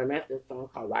 Like I said, Marilyn Manson's song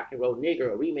called Rock and Roll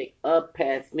Nigger, a remake of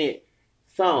Pat Smith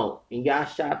song. And y'all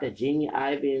shot that Jimmy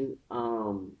Ivan,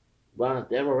 Ron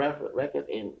Devil Records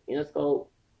and Interscope.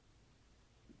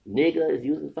 Nigga is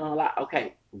using the song a lot.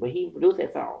 Okay, but he produced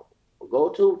that song. Go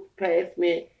to Pat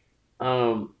Smith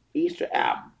Easter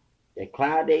album that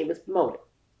Clive Davis promoted.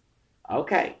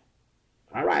 Okay,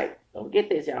 all right. Don't get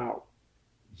this, y'all.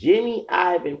 Jimmy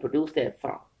Ivan produced that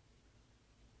song.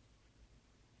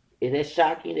 Is it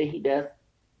shocking that he does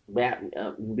rap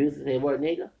music and word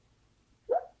nigga?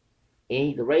 And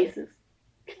he's a racist?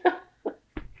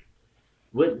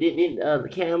 What did the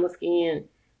camera skin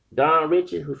Don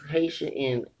Richards, who's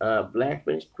Haitian and Black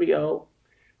French Creole,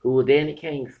 who then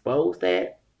became exposed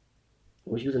that?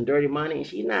 when she was in Dirty Money, and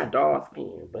she's not dark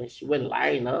skinned, but she wasn't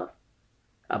lying up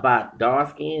about dark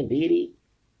skin Diddy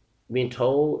being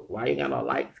told why you got no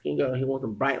light skin girl. He wants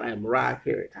them bright like Mariah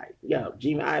Carey type. Yeah,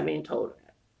 Jimmy Iovine told her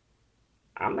that.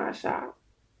 I'm not shocked.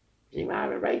 Jimmy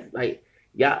Iovine racist. Like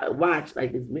y'all watch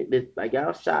like this like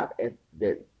y'all shocked at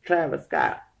the Travis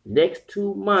Scott next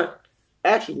 2 months.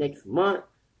 Actually, next 2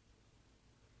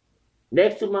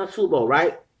 months Super Bowl,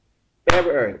 right?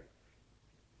 February.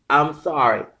 I'm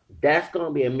sorry. That's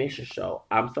gonna be a mission show.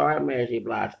 I'm sorry, Mary J.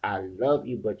 Blige. I love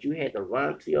you, but you had to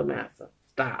run to your master.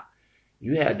 Stop.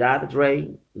 You had Dr.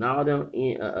 Dre and all them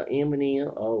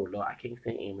Eminem. Oh Lord, I can't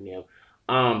say Eminem.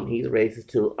 He's racist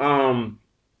too.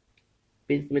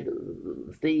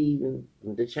 Steve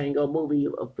and the Chango movie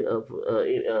of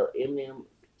Eminem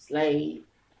Slave.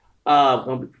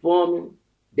 Gonna be performing.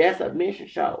 That's a mission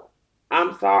show.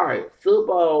 I'm sorry, Super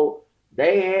Bowl.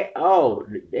 They had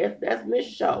that's a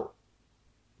mission show.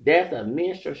 That's a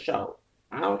minstrel show.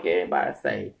 I don't care what anybody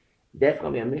say. That's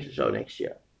gonna be a minstrel show next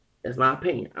year. That's my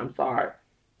opinion. I'm sorry.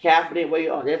 Kaepernick, where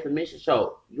you are, that's a minstrel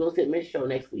show. You're gonna see a minstrel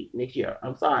show next year.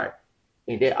 I'm sorry.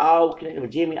 And they're all connected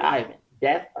with Jimmy Iovine.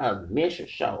 That's a minstrel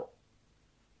show.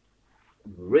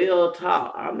 Real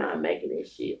talk. I'm not making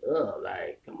this shit up.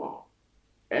 Like, come on.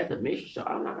 That's a minstrel show.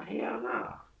 I'm not hell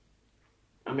no.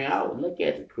 I mean, I would look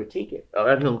at it, critique it, or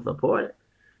I don't support it.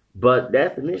 But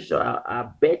that's the next show. I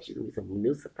bet you there'll be some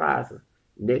new surprises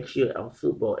next year on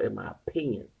Super Bowl, in my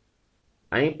opinion.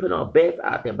 I ain't putting on bets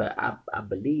out there, but I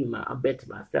believe I'm betting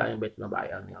myself. I ain't betting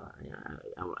nobody else.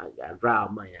 I draw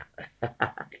money out.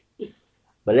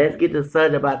 But let's get to the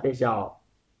subject about this, y'all.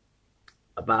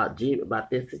 About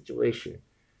this situation.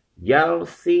 Y'all don't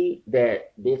see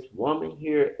that this woman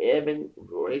here, Evan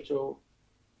Rachel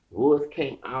Woods,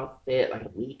 came out, said like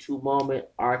a Me Too moment,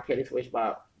 R. Kelly situation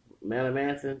about Marilyn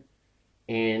Manson,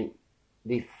 and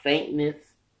the Satanists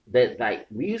that like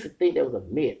we used to think that was a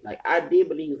myth. Like I did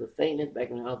believe he was a Satanist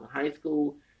back when I was in high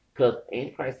school because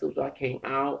Antichrist Superstar came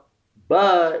out,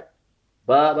 but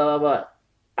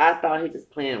I thought he was just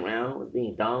playing around, was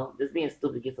being dumb, just being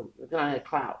stupid to get some kind of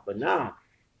clout. But nah,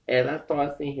 as I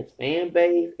started seeing his fan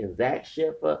base and Zach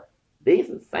Schiffer, these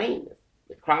are Satanists.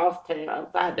 The cross turned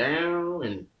upside down,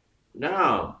 and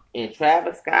no, and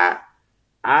Travis Scott,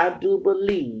 I do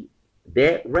believe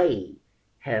that raid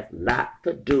has a lot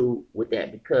to do with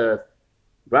that because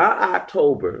around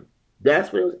October,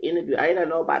 that's when it was interviewed. I didn't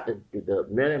know about the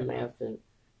Marilyn Manson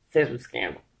sexual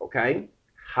scandal, okay?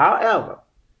 However,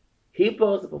 he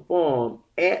supposed to perform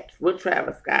with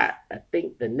Travis Scott, I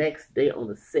think the next day on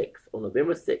the 6th, on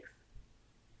November 6th.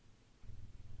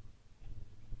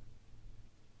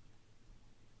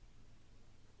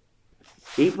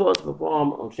 He supposed to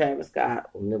perform on Travis Scott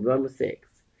on November 6th.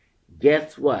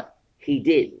 Guess what? He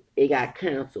didn't. It got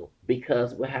canceled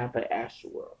because what happened at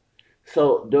Astroworld.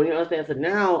 So do you understand? So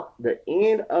now the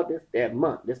end of last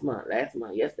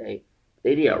month, yesterday,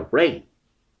 they did a raid.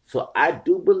 So I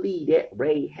do believe that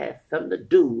raid has something to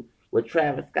do with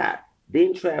Travis Scott.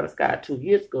 Then Travis Scott 2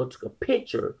 years ago took a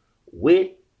picture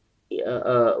with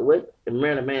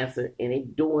Marilyn Manson, and they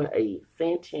doing a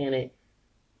satanic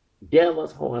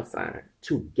devil's horn sign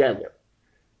together.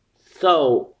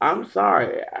 So I'm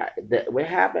sorry that what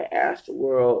happened at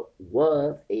Astroworld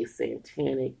was a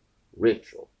satanic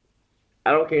ritual.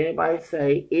 I don't care anybody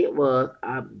say it was.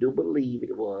 I do believe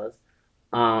it was.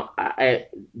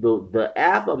 The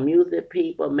album music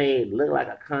people made it look like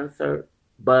a concert,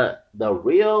 but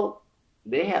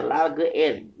they had a lot of good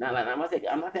editing. Now, like, I'm not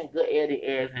saying good editing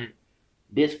as in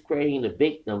discrediting the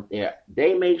victims. There,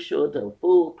 they made sure to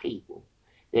fool people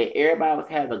that everybody was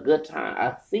having a good time.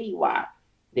 I see why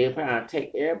they're trying to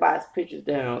take everybody's pictures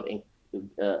down and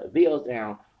videos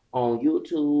down on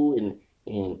YouTube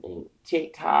and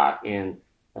TikTok and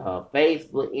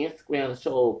Facebook, Instagram to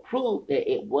show proof that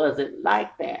it wasn't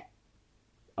like that.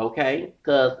 Okay?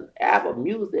 Because Apple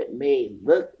Music made it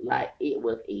look like it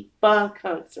was a fun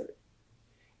concert.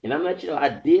 And I'm letting you know, I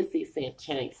did see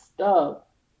satanic stuff,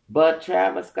 but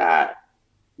Travis Scott,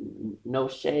 no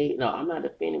shade. No, I'm not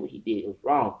defending what he did. It was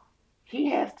wrong. He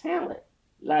has talent.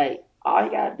 Like, all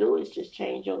you gotta do is just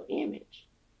change your image.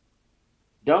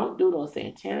 Don't do no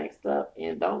satanic stuff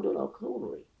and don't do no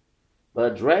coonery.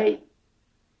 But Drake,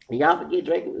 y'all forget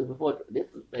Drake was before. This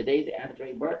was the days after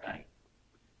Drake's birthday.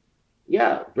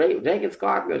 Yeah, Drake and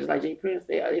Scorpio, just like Jay Prince,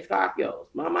 they Scorpios.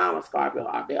 My mom was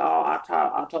Scorpio. They all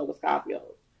October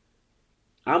Scorpios.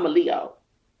 I'm a Leo.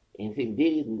 And see,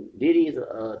 Diddy's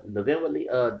a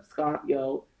November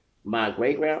Scorpio. My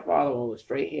great grandfather was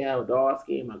straight hair, dark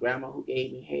skin. My grandma who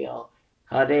gave me hell.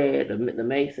 Her dad, the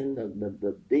Mason,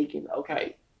 the deacon.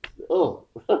 Okay. Oh,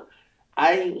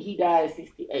 he died at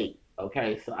 68.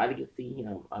 Okay, so I didn't see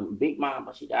him. Big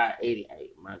Mama, she died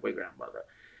 88. My great grandmother.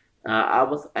 I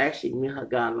was actually me and her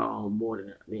got along more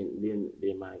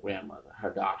than my grandmother, her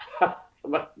daughter.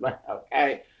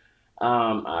 Okay.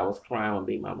 I was crying when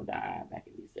Big Mama died back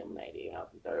in December '80. I was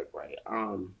in third grade.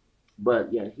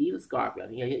 But yeah, he was Scorpio.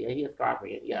 He a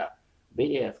Scorpio. Yeah,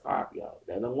 big ass Scorpio.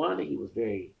 No wonder he was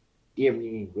very different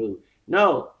and rude.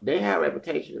 No, they have a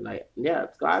reputation like yeah,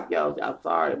 Scorpios. I'm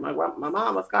sorry, my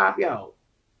mom was Scorpio.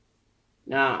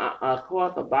 Now, of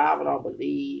course, the Bible don't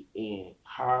believe in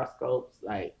horoscopes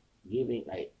like giving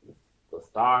like the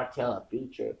star tell a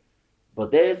future. But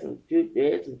there's some truth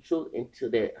into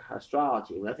that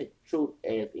astrology. When I say truth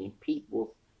as in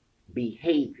people's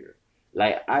behavior.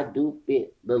 Like I do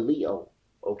fit the Leo,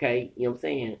 okay? You know what I'm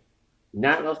saying?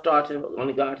 Not no star tell,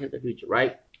 only God tells the future,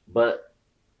 right? But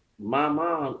my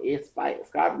mom is fight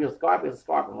Scorpio is a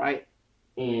Scorpion, right?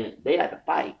 And they have to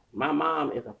fight. My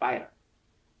mom is a fighter.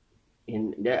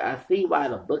 And that I see why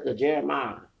the book of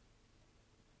Jeremiah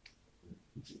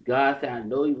God said, I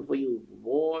know you before you were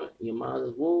born in your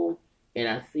mother's womb. And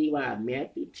I see why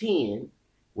Matthew 10,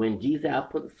 when Jesus I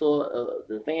put the sword of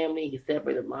the family, he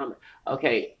separated mom.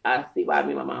 Okay, I see why me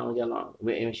and my mom don't get along.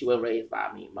 And she was raised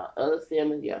by me. My other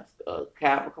siblings, yes,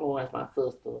 Capricorn, that's my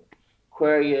sister,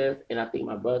 Aquarius, and I think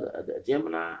my brother, the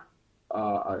Gemini,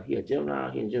 he a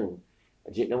Gemini, he in June.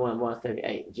 The one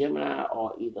 178. Gemini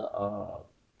or either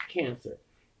Cancer.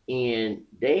 And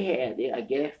I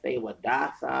guess they were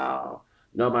docile.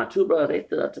 No, my two brothers they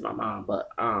stood up to my mom, but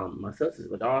my sisters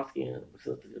were dark skinned. My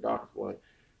sister's the darkest one,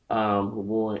 who were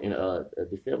born in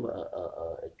December,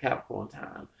 Capricorn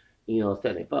time.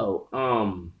 74.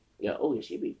 Yeah, oh yeah,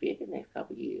 she be 50 next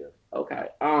couple years. Okay,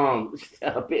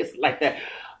 a bit like that.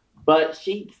 But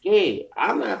she's scared.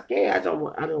 I'm not scared.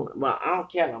 Well, I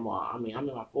don't care no more. I mean, I'm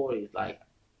in my 40s. Like,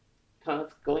 go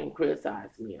ahead and criticize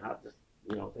me. I'll just,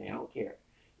 what I'm saying? I don't care.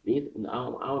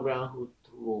 I'm around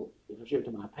who contribute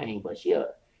to my pain, but she'll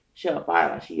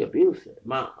fight. She abusive.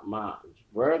 My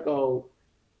Virgo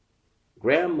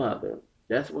grandmother.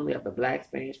 That's when they have the black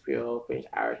Spanish Creole, French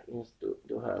Irish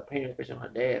to her parents, especially on her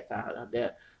dad's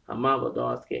side. Her mom was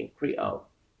dark skinned Creole.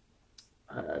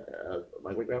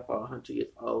 My great grandpa, 102 years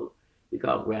old. We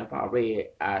call him Grandpa Red.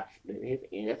 And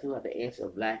that's who had the answer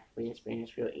of black,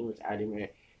 Spanish Creole, English, Irish.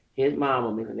 His mama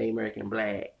was Native American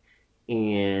black,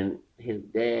 and his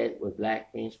dad was black,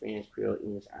 Spanish Creole,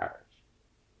 English, Irish.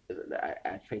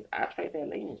 I trace that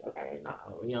lineage. Okay, no,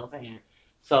 you know what I'm saying.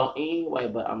 So anyway,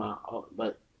 but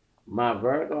my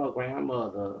Virgo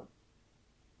grandmother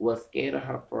was scared of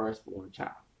her firstborn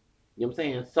child. You know what I'm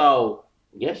saying? So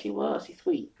yes, she was. She's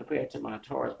sweet compared to my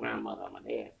Taurus grandmother on my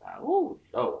dad's side. Ooh,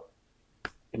 oh.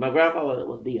 And my grandpa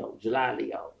was Leo, July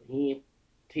Leo. He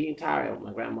tired of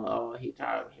my grandma. Oh, he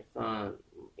tired of his son.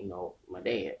 My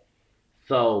dad.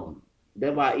 So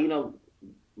that's why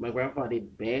my grandpa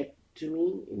did bad to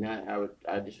me, and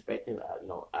I disrespected him.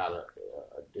 Out of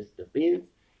just defense.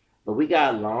 But we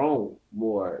got along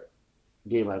more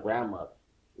than my grandmother.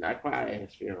 And I cried at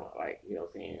his funeral, like what I'm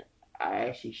saying. I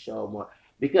actually showed more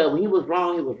because when he was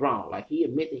wrong, he was wrong. Like he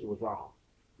admitted he was wrong.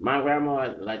 My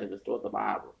grandma like to distort the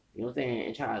Bible. You know what I'm saying?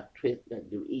 And try to twist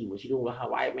that do evil. She doing what her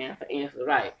white man answer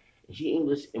right. And she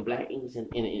English and black English and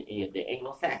the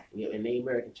Anglo-Saxon, and the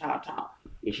American child talk.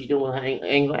 If she doing her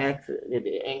Anglo accent,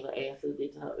 the Anglo accent,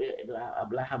 her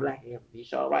black accent,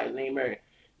 she all right in the American.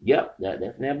 Yep,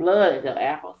 that's in their blood. It's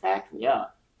Afro-Saxon. Yeah.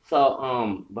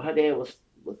 So but her dad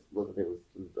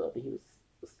I think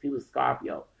he was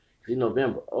Scorpio. He's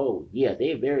November. Oh yeah,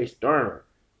 they very stern.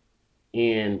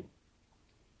 And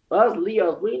us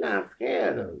Leos, we not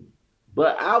scared of them.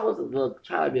 But I was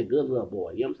trying to be a good little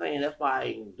boy. You know what I'm saying? That's why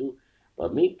I can do.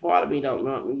 But me, part of me don't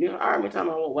know. I already talking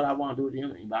about what I want to do to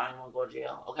him. But I don't want to go to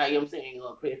jail. Okay, you know what I'm saying?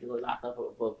 You're going to go locked up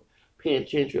for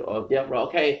penitentiary or death row.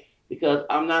 Okay, because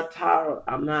I'm not tired.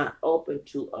 I'm not open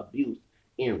to abuse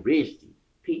and rigidity.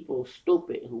 People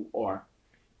stupid who are,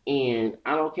 and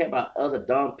I don't care about other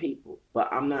dumb people.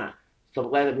 But I'm not. So I'm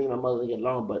glad that me and my mother get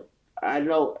along. But I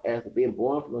know as being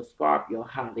born from a Scorpio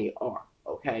how they are.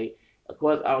 Okay, of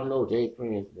course I don't know Jay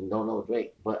Prince and don't know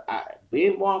Drake, but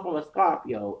being born from a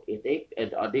Scorpio, if they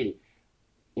or did it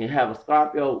and have a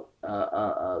Scorpio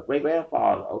great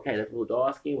grandfather, okay, that's a little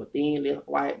dark skin with thin little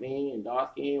white man and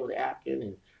dark skin with African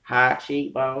and high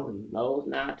cheekbones and nose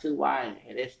not too wide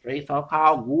and that straight so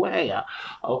called goo hair.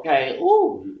 Okay,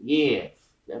 ooh, yes,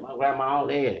 that's my grandma all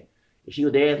there. She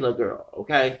was dad's little girl.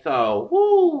 Okay, so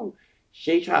woo.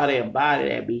 She tried to embody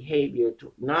that behavior.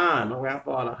 Nah, my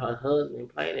grandfather, her husband,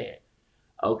 play that.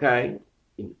 Okay,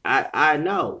 I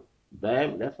know,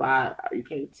 babe. That's why you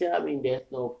can't tell me there's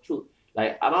no truth.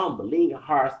 Like, I don't believe in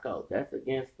horoscopes. That's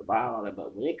against the Bible.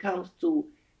 But when it comes to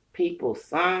people's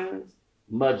signs,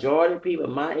 majority of people,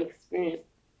 in my experience,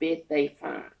 fit their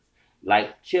signs.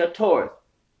 Like, Chill Taurus,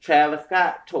 Travis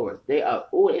Scott Taurus. They are,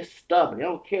 they're stubborn. They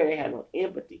don't care. They have no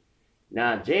empathy.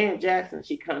 Now, Jan Jackson,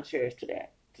 she contraries to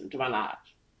that, to my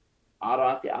knowledge. Although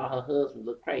I see all her husbands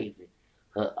look crazy.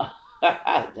 Her,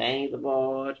 James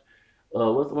George,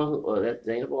 what's the one who, that's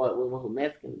James George, what's the one who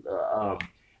Mexican,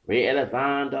 Ray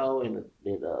Elizondo and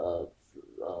the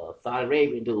Saudi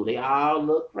Arabian dude, they all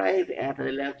look crazy after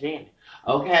they left Janet.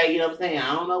 Okay, you know what I'm saying?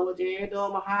 I don't know what Janet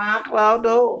doing behind closed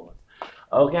doors.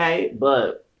 Okay,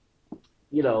 but,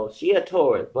 she a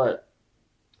Taurus, but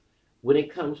when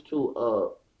it comes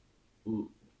to,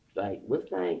 like, what's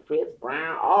his name? Chris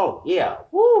Brown? Oh, yeah.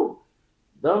 Woo!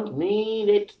 Them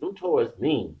Taurus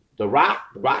mean. The Rock,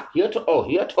 he a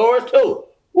Taurus too.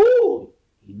 Woo!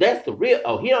 That's the real.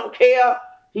 Oh, he don't care.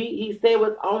 He said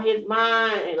what's on his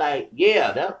mind, and like,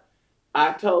 yeah, that.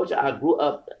 I told you I grew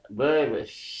up, baby.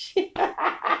 Shit.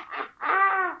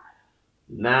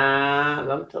 Nah,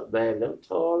 baby, them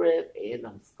Taurus and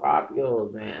them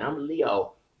Scorpios, man. I'm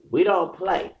Leo. We don't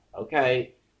play,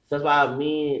 okay? So that's why I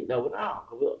mean, no,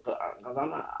 because I'm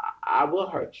not. I will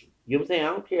hurt you. You know what I'm saying? I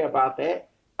don't care about that.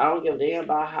 I don't give a damn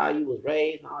about how you was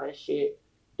raised and all that shit.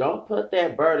 Don't put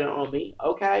that burden on me,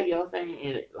 okay? You know what I'm saying?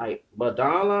 And like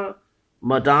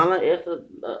Madonna is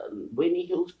Whitney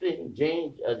Houston,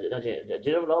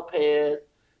 Jennifer Lopez,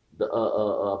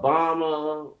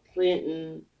 Obama,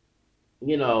 Clinton,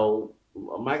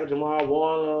 Michael Jamal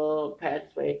Warner,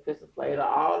 Patrick Swayze, Christopher Slater,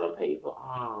 all them people,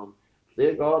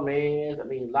 Selena Gomez. I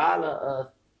mean, a lot of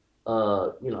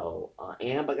us,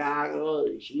 Amber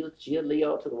Geiger, she a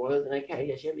Leo to the ones in that case.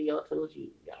 Yeah, she a Leo too.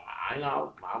 I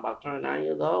know, I'm about to turn 9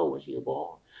 years old when she was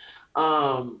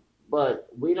born. But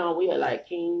we are like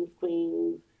kings,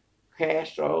 queens,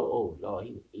 Castro. Oh Lord,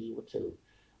 he was evil too.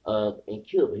 And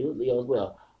Cuba, he was Leo as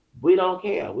well. We don't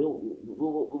care. We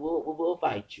will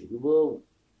fight you. We will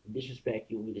disrespect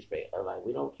you. We disrespect. Like,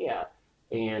 we don't care.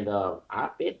 And I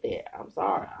fit that. I'm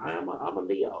sorry. I'm a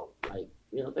Leo. Like,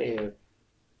 you know what I'm saying.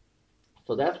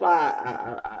 So that's why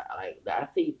I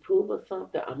see proof of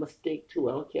something. I'ma stick to.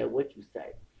 I don't care what you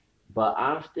say. But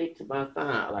I'm stick to my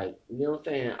sign. Like, you know what I'm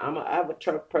saying? I have a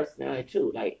Turk personality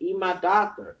too. Like, even my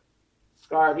doctor,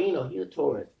 Scardino, he's a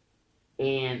Taurus.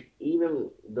 And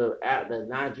even the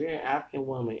Nigerian African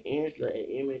woman, Angela at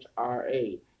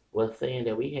MHRA, was saying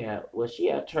that she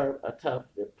had a tough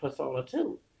persona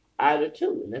too. I did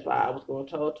too. And that's why I was going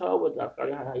toe with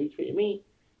Dr. how he treated me.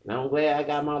 And I'm glad I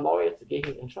got my lawyers to get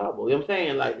him in trouble. You know what I'm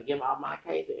saying? Like, to get him out my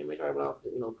case at MHRA,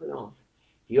 put on.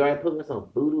 He already put me some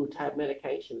voodoo type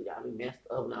medication. Got me messed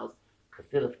up when I was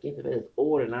considered schizophrenic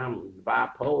disorder, and I'm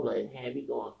bipolar, and had me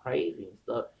going crazy and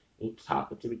stuff. He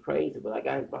talking to me crazy, but I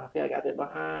got that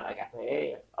behind, I got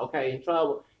the ass. Okay, in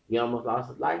trouble. He almost lost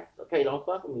his life. Okay, don't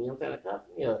fuck with me. You know what I'm saying? I cuss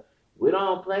him here. We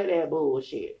don't play that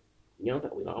bullshit. You know what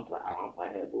I'm saying? I don't play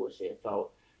that bullshit.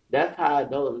 So that's how I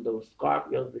know those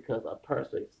Scorpios, because of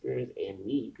personal experience and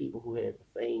meet people who have the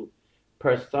same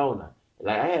persona.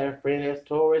 Like, I had a friend that's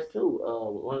Taurus too.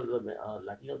 One of the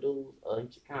Latino dudes in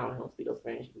Chicago. He don't speak no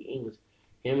Spanish, he speak English.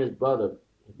 Him and his brother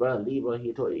Libra,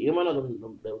 he told you one of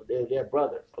them, they're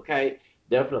brothers, okay?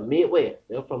 They're from the Midwest.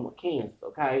 They're from Kansas,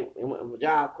 okay? And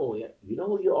Job Corps, you know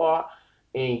who you are,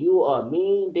 and you are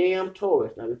mean damn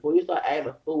Taurus. Now, before you start acting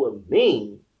a fool with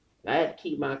me, I had to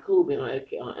keep my cool being on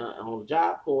the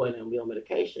Job Corps and be on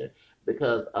medication,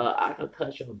 because I could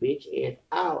cut your bitch ass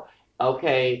out,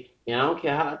 okay? And I don't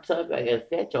care how tough I can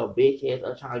set your bitch ass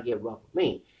up trying to get rough with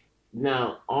me.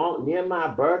 Now, near my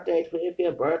birthday,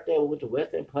 25th birthday, we went to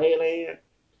Western Playland,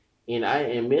 and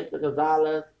Mr.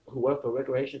 Gonzalez, who worked for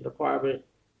Recreation Department,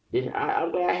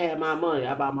 I'm glad I had my money.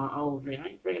 I bought my own drink. I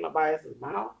ain't drinking nobody else's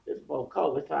mouth. This is before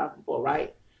COVID time, before,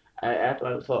 right? After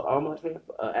my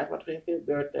 25th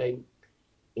birthday,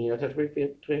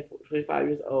 25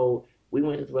 years old, we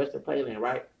went to Western Playland,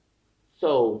 right?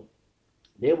 So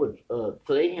they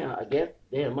had, I guess,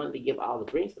 they had money to give all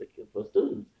the drinks for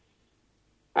students.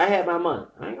 I had my money.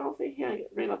 I ain't gonna sit here and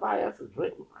bring nobody else's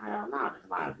drink. Hell no, it's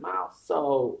my mouth.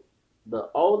 So the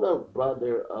older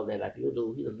brother of that, like you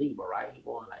do, he's a Libra, right? He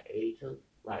born like 82,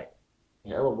 right?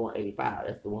 And the other one born 85.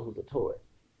 That's the one who's a Taurus.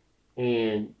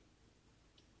 And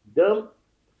them,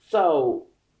 so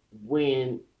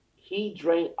when he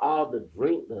drank all the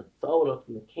soda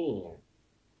from the can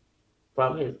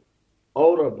from his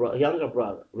younger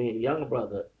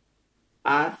brother,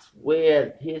 I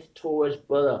swear his Taurus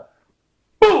brother,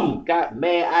 boom, got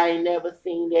mad. I ain't never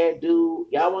seen that dude.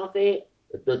 Y'all want to say it?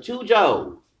 The two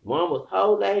Joes. One was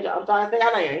Jose. I'm sorry to say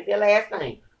her name. I ain't say last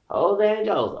name. Jose and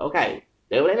Jose. Okay,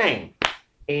 they were their name.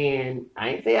 and I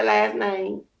ain't say her last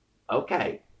name.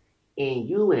 Okay. And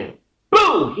you and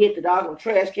boom, hit the dog on the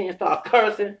trash can, start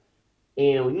cursing.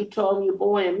 And when you told me you're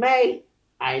born in May,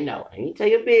 I know. I ain't tell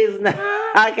your business.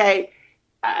 Okay.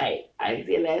 I didn't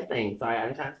see the last thing. Sorry, I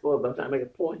ain't trying to spoil, but I'm trying to make a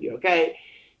point here, okay?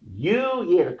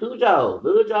 The two Joes,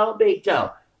 little Joe, big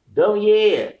Joe. Don't,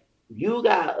 yeah, you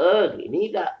got ugly. And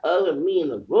you got ugly me in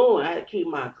the room. I had to keep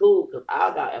my cool because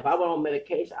if I went on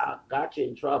medication, I got you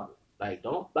in trouble. Like,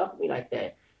 don't fuck with me like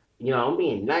that. I'm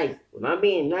being nice. When I'm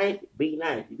being nice, be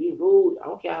nice. You be rude, I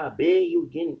don't care how big you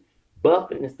getting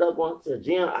buffing and stuff going to the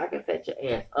gym, I can set your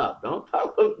ass up. Don't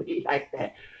talk with me like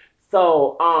that.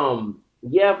 So,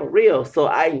 yeah, for real. So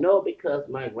I know because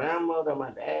my grandmother,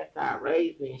 my dad's side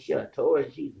raised me, and she a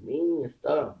Taurus, she's mean and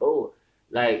stuff, bull.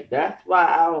 Like that's why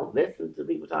I don't listen to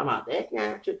people talking about that's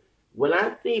not true. When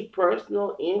I see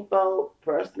personal info,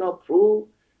 personal proof,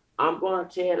 I'm gonna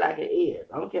tell it like it is.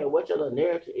 I don't care what your little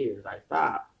narrative is. Like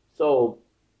stop. So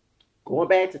going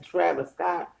back to Travis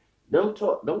Scott, them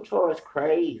Taurus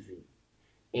crazy.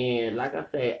 And like I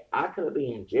said, I could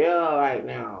be in jail right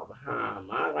now behind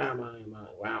my grandma and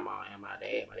my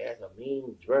dad. My dad's a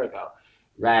mean Virgo.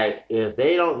 Like if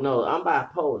they don't know, I'm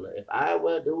bipolar. If I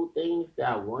will do things that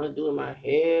I want to do in my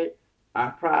head, I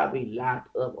probably be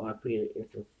locked up or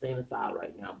it's a sentence out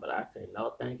right now. But I said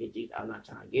no, thank you, Jesus. I'm not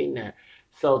trying to get in there.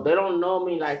 So they don't know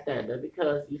me like that. That's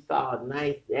because you saw a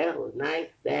nice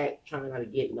Zach trying not to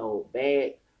get no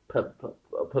bad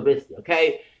publicity.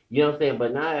 Okay, you know what I'm saying?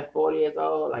 But now at 40 years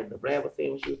old, like the Brad was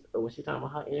saying when she talking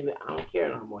about her interview, I don't care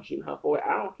no more. She in her 40,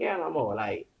 I don't care no more.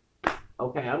 Like,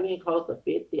 okay, I'm getting close to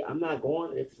 50. I'm not going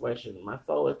to this situation. My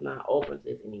soul is not open to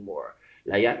this anymore.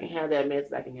 Like, y'all can have that mess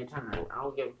back in your time. I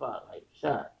don't give a fuck. Like,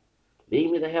 shut.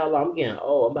 Leave me the hell alone. I'm getting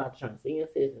old. I'm about to turn senior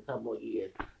citizen in a couple more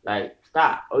years. Like,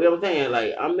 stop. You know what I'm saying?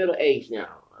 Like, I'm middle aged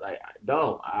now. Like,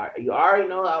 don't. You already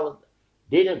know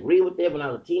didn't agree with it when I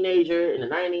was a teenager in the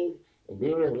 90s and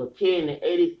then when I was a little kid in the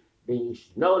 80s. Then you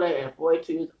should know that at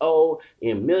 42 years old,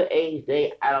 in middle age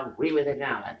day, I don't agree with it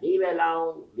now. Like, leave it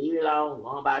alone,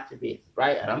 go about your business,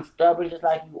 right? And I'm stubborn just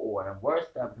like you are. I'm worse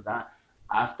stubborn because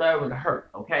I stubborn to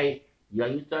hurt, okay?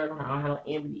 You stubborn, I don't have no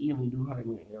envy even when you do hurt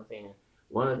me, you know what I'm saying?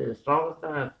 One of the strongest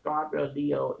signs, Scorpio,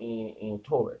 Leo, and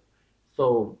Taurus.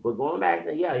 So, but going back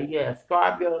to,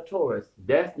 Scorpio, Taurus,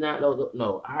 that's not,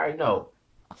 no, I already know.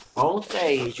 On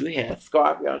stage, you have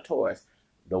Scorpio and Taurus.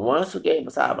 The ones who gave,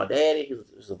 beside my daddy,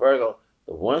 who's a Virgo,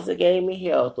 the ones that gave me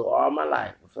hell through all my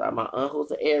life, beside my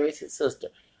uncles, Aries, his sister,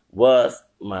 was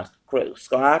my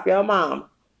Scorpio mom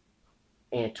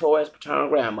and Taurus paternal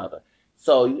grandmother.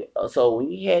 So when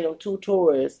you had them two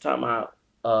Taurus talking about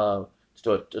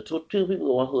the two people,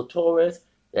 the one who's Taurus,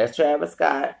 that's Travis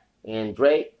Scott, and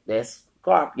Drake, that's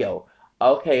Scorpio.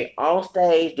 Okay, on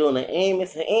stage doing the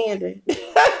Amos and Andy.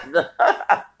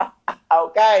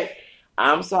 Okay.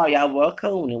 I'm sorry, y'all were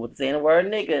cooning with saying the word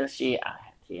nigga and shit. I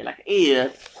tell you like it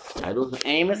is. I do some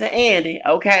Amos and Andy.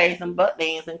 Okay, some butt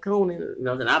dance and cooning. You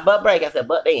know what I'm saying? Not butt break, I said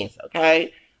butt dance.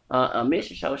 Okay. A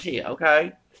mission show shit.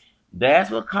 Okay.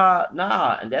 That's what called,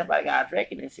 nah. And that's why I got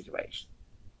Drake in this situation.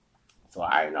 So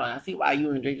I already know. And I see why you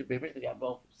and Drake got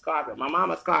both Scorpio. My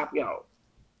mama Scorpio.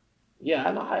 Yeah,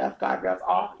 I know how y'all Scorpios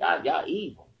are. Y'all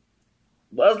evil.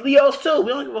 But us Leos too.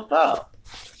 We don't give a fuck.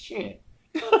 Shit.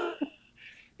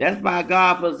 That's why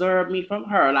God preserved me from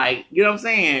her. Like, you know what I'm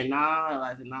saying? Nah,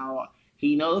 like, no,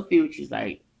 he knows the future. He's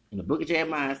like, in the book of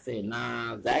Jeremiah said,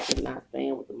 nah, Zach is not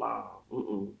staying with the mom.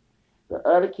 Mm-mm. The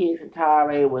other kids can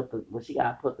tolerate what she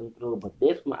got to put them through, but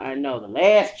this one, I know, the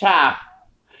last child,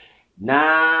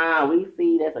 nah, we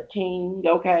see that's a king,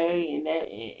 okay,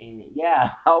 and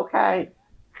yeah, okay.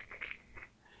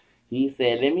 He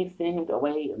said, "Let me send him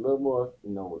away a little more,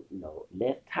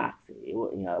 less toxic.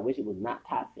 I wish it was not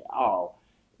toxic at all."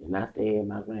 And I stayed at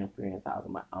my grandparents' house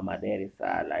on my daddy's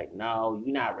side. Like, no,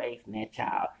 you're not raising that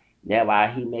child. That's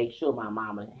why he made sure my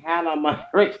mama had no money.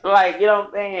 Like, you know what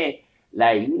I'm saying?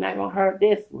 Like, you're not gonna hurt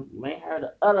this one. You may hurt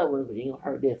the other one, but you ain't gonna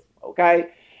hurt this one. Okay?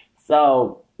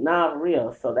 So, not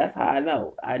real. So that's how I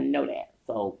know. I know that.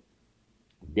 So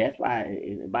that's why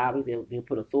in the Bible they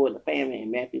put a sword in the family in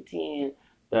Matthew 10,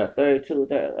 32,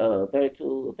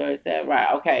 37.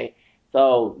 Right, okay.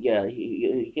 So, yeah,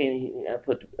 you can't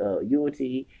put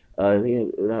unity,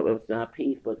 it's not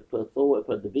peace, but put a sword,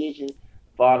 put division,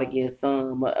 fall against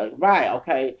some. Right,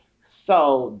 okay.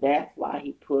 So that's why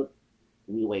he put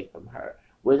me away from her.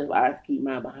 Which is why I keep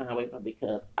my behind away from her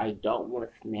because I don't want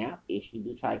to snap if she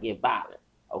do try to get violent.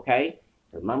 Okay?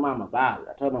 Because my mama violent.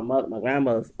 I told my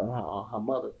grandmother's, her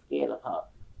mother scared of her.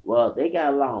 Well, they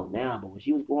got along now, but when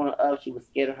she was growing up, she was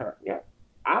scared of her. Yeah,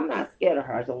 I'm not scared of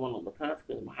her. I don't want the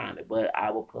consequences behind it, but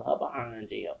I will put her behind in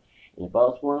jail. And if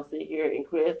folks want to sit here and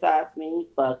criticize me,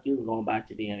 fuck you, going about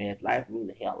your damn ass life, leave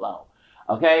me the hell alone.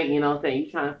 Okay, you know what I'm saying?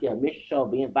 You trying to see a mission show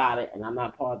being violent, and I'm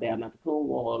not part of that. I'm not the cool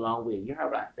one along with it. You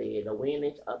heard what I said. The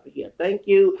winnings up here. Thank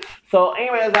you. So,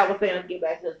 anyway, as I was saying, let's get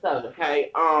back to the subject,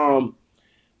 okay?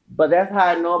 But that's how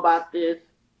I know about this,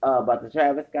 about the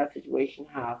Travis Scott situation,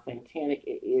 how satanic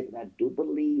it is, and I do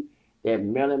believe that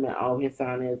Marilyn Manson, all his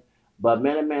son is, but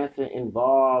Marilyn Manson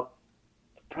involved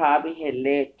probably had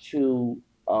led to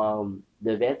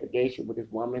the investigation with this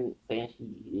woman saying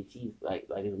she's like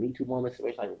a Me Too woman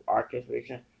situation, like our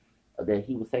situation, that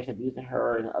he was sexually abusing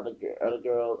her and other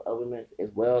girls, other women as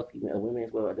well, women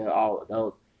as well. They're all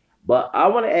adults. But I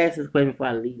want to ask this question before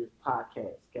I leave this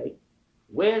podcast. Okay,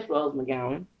 where's Rose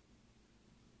McGowan?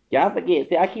 Y'all forget.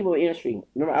 See, I keep on industry.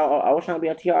 Remember, I was trying to be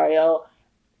on TRL.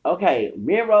 Okay,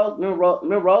 remember Rose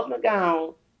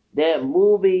McGowan, that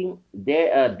movie,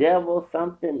 that Devil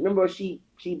something. Remember she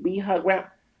beat her grand.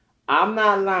 I'm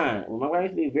not lying. When my grandma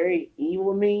used to be very evil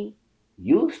with me,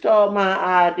 you stole my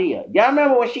idea. Y'all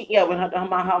remember when when her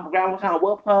grandma was trying to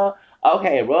whoop her?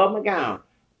 Okay, Rose McGowan,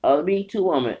 Me Too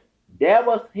woman. That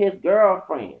was his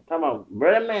girlfriend. Talking about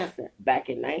Marilyn Manson back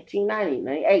in 1990,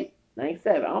 98,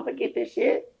 97. I don't forget this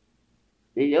shit.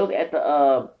 It was at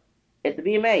the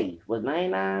VMAs was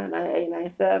 99, 98,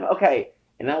 97. Okay.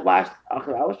 And I watched,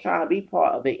 because I was trying to be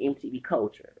part of the MTV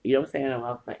culture. You know what I'm saying? I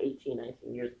was like 18,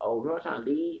 19 years old. I was trying to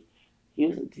leave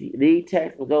Houston, leave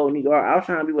Texas, and go to New York. I was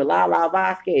trying to be with Lala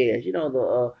Vasquez, you know,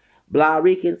 the Blah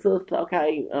Rican sister,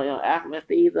 okay, Afro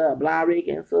Mestiza, Blah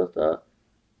Rican sister,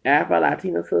 Afro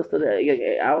Latina sister.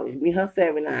 Me her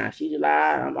 79. She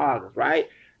July, I'm August, right?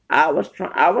 I was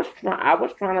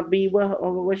trying to be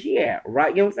where she at,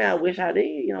 right? You know what I'm saying? I wish I did.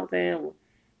 You know what I'm saying?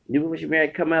 You wish you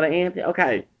married Carmela Anthony.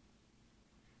 Okay.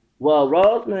 Well,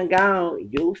 Rose McGowan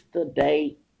used to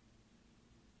date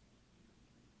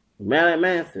Marilyn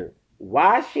Manson.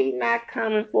 Why she not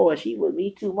coming forward? She was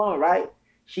Me Too mom, right?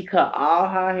 She cut all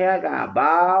her hair, got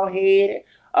bald headed.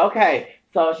 Okay,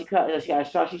 so she got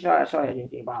short. She short.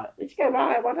 Anything about it? She got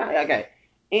bald head one time. Okay.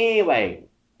 Anyway,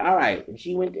 all right.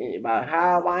 She went about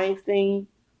Howard Weinstein.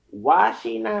 Why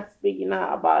she not speaking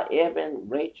out about Evan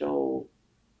Rachel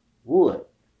Wood?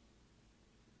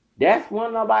 That's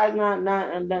one nobody's not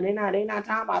they not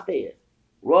talking about this.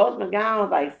 Rose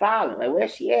McGowan's like silent. Like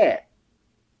where's she at?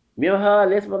 Remember her,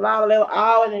 Elizabeth Lala, they were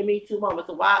always in Me Too moments.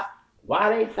 So why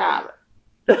they silent?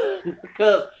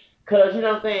 Cause you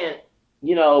know what I'm saying.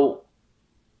 You know,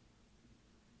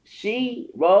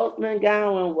 Rose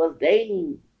McGowan was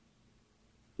dating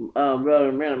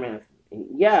Marilyn Manson.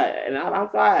 Yeah, and I'm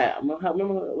sorry. I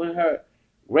remember when her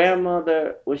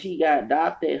grandmother, when she got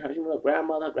adopted, her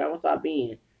grandma started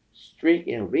being strict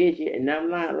and rigid, and I'm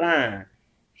not lying.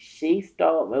 She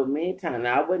stole many times.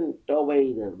 Now I wouldn't throw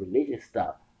away the religious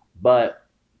stuff, but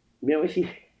remember she,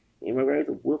 remember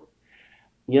to whoop.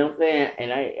 You know what I'm saying?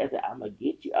 And I said, I'm gonna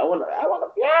get you. Yeah. I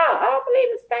don't believe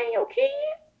in staying your kids.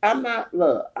 I'm not.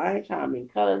 Look, I ain't trying to be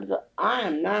colors. I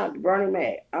am not Bernie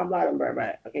Mac. I'm not a Bernie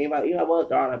Mac. Okay, if I was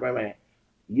darling Bernie Mac.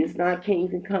 It's not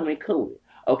kings and come included.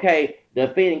 Okay,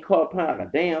 the feeding corp like a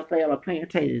damn slave on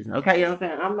plantations. Okay, you know what I'm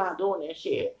saying? I'm not doing that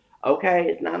shit. Okay,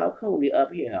 it's not no coolie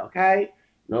up here. Okay,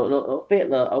 no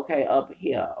fiddler. Okay, up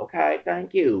here. Okay,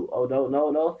 thank you. Oh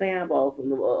no Sambo from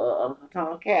the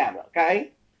Tom Cabin.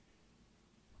 Okay.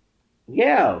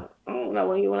 Yeah, I don't know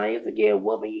when I used to get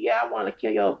whooping, yeah, I want to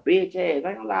kill your bitch ass. I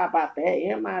ain't gonna lie about that.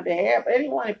 In my dad, but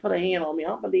anyone put a hand on me, I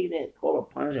don't believe that corporal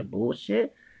punishment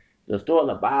bullshit. The story in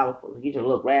the Bible for get you a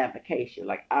little gratification.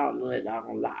 Like I don't know that I'm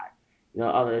gonna lie. You know,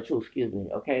 other than the truth, excuse me.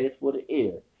 Okay, that's what it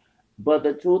is. But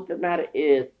the truth of the matter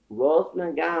is, Rose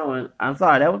McGowan. I'm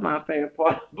sorry, that was my favorite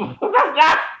part.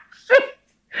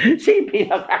 she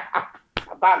beat up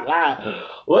about lying.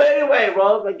 Well, anyway,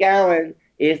 Rose McGowan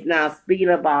is now speaking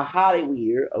about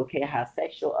Hollywood. Okay, how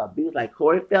sexual abuse, like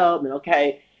Corey Feldman.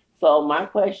 Okay, so my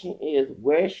question is,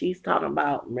 where she's talking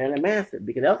about Marilyn Manson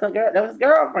because that was her girl, that was his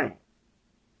girlfriend.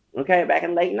 Okay, back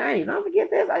in the late 90s. Don't forget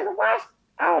this. I used to watch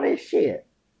all this shit.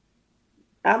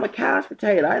 I'm a couch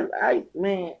potato.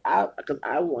 Because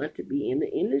I want to be in the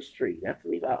industry. That's the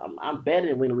reason I'm better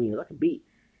than Winnie Williams. I can beat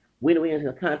Winnie Williams in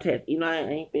a contest. You know, I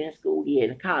ain't been in school yet.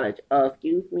 In college.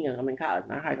 Excuse me, I'm in college.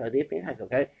 Not high school. I did finish high school,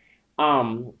 okay?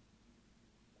 Um,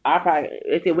 I probably,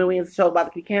 if Winnie Williams' show about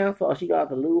to be canceled or she got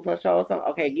to lose her show or something,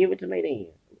 okay, give it to me then.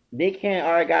 They can't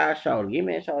already got a show. Give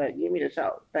me a show. Give me the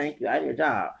show. Thank you. I need a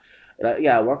job.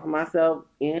 Yeah, I work for myself,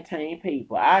 entertain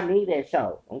people. I need that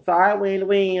show. I'm sorry, Wendy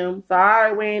Williams.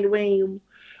 Sorry, Wendy Williams.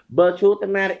 But truth of the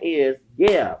matter is,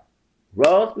 yeah,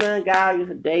 Roseman guy used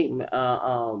to date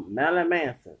Marilyn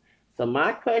Manson. So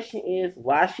my question is,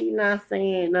 why she not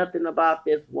saying nothing about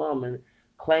this woman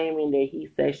claiming that he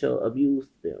sexual abused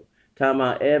them. Talking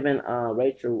about Evan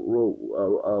Rachel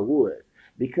Woods.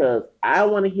 Because I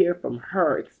want to hear from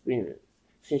her experience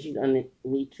since she's on the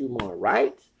Me Too more,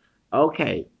 right?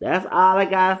 Okay, that's all I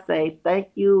gotta say. Thank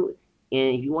you.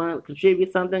 And if you want to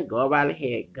contribute something, go right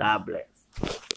ahead. God bless.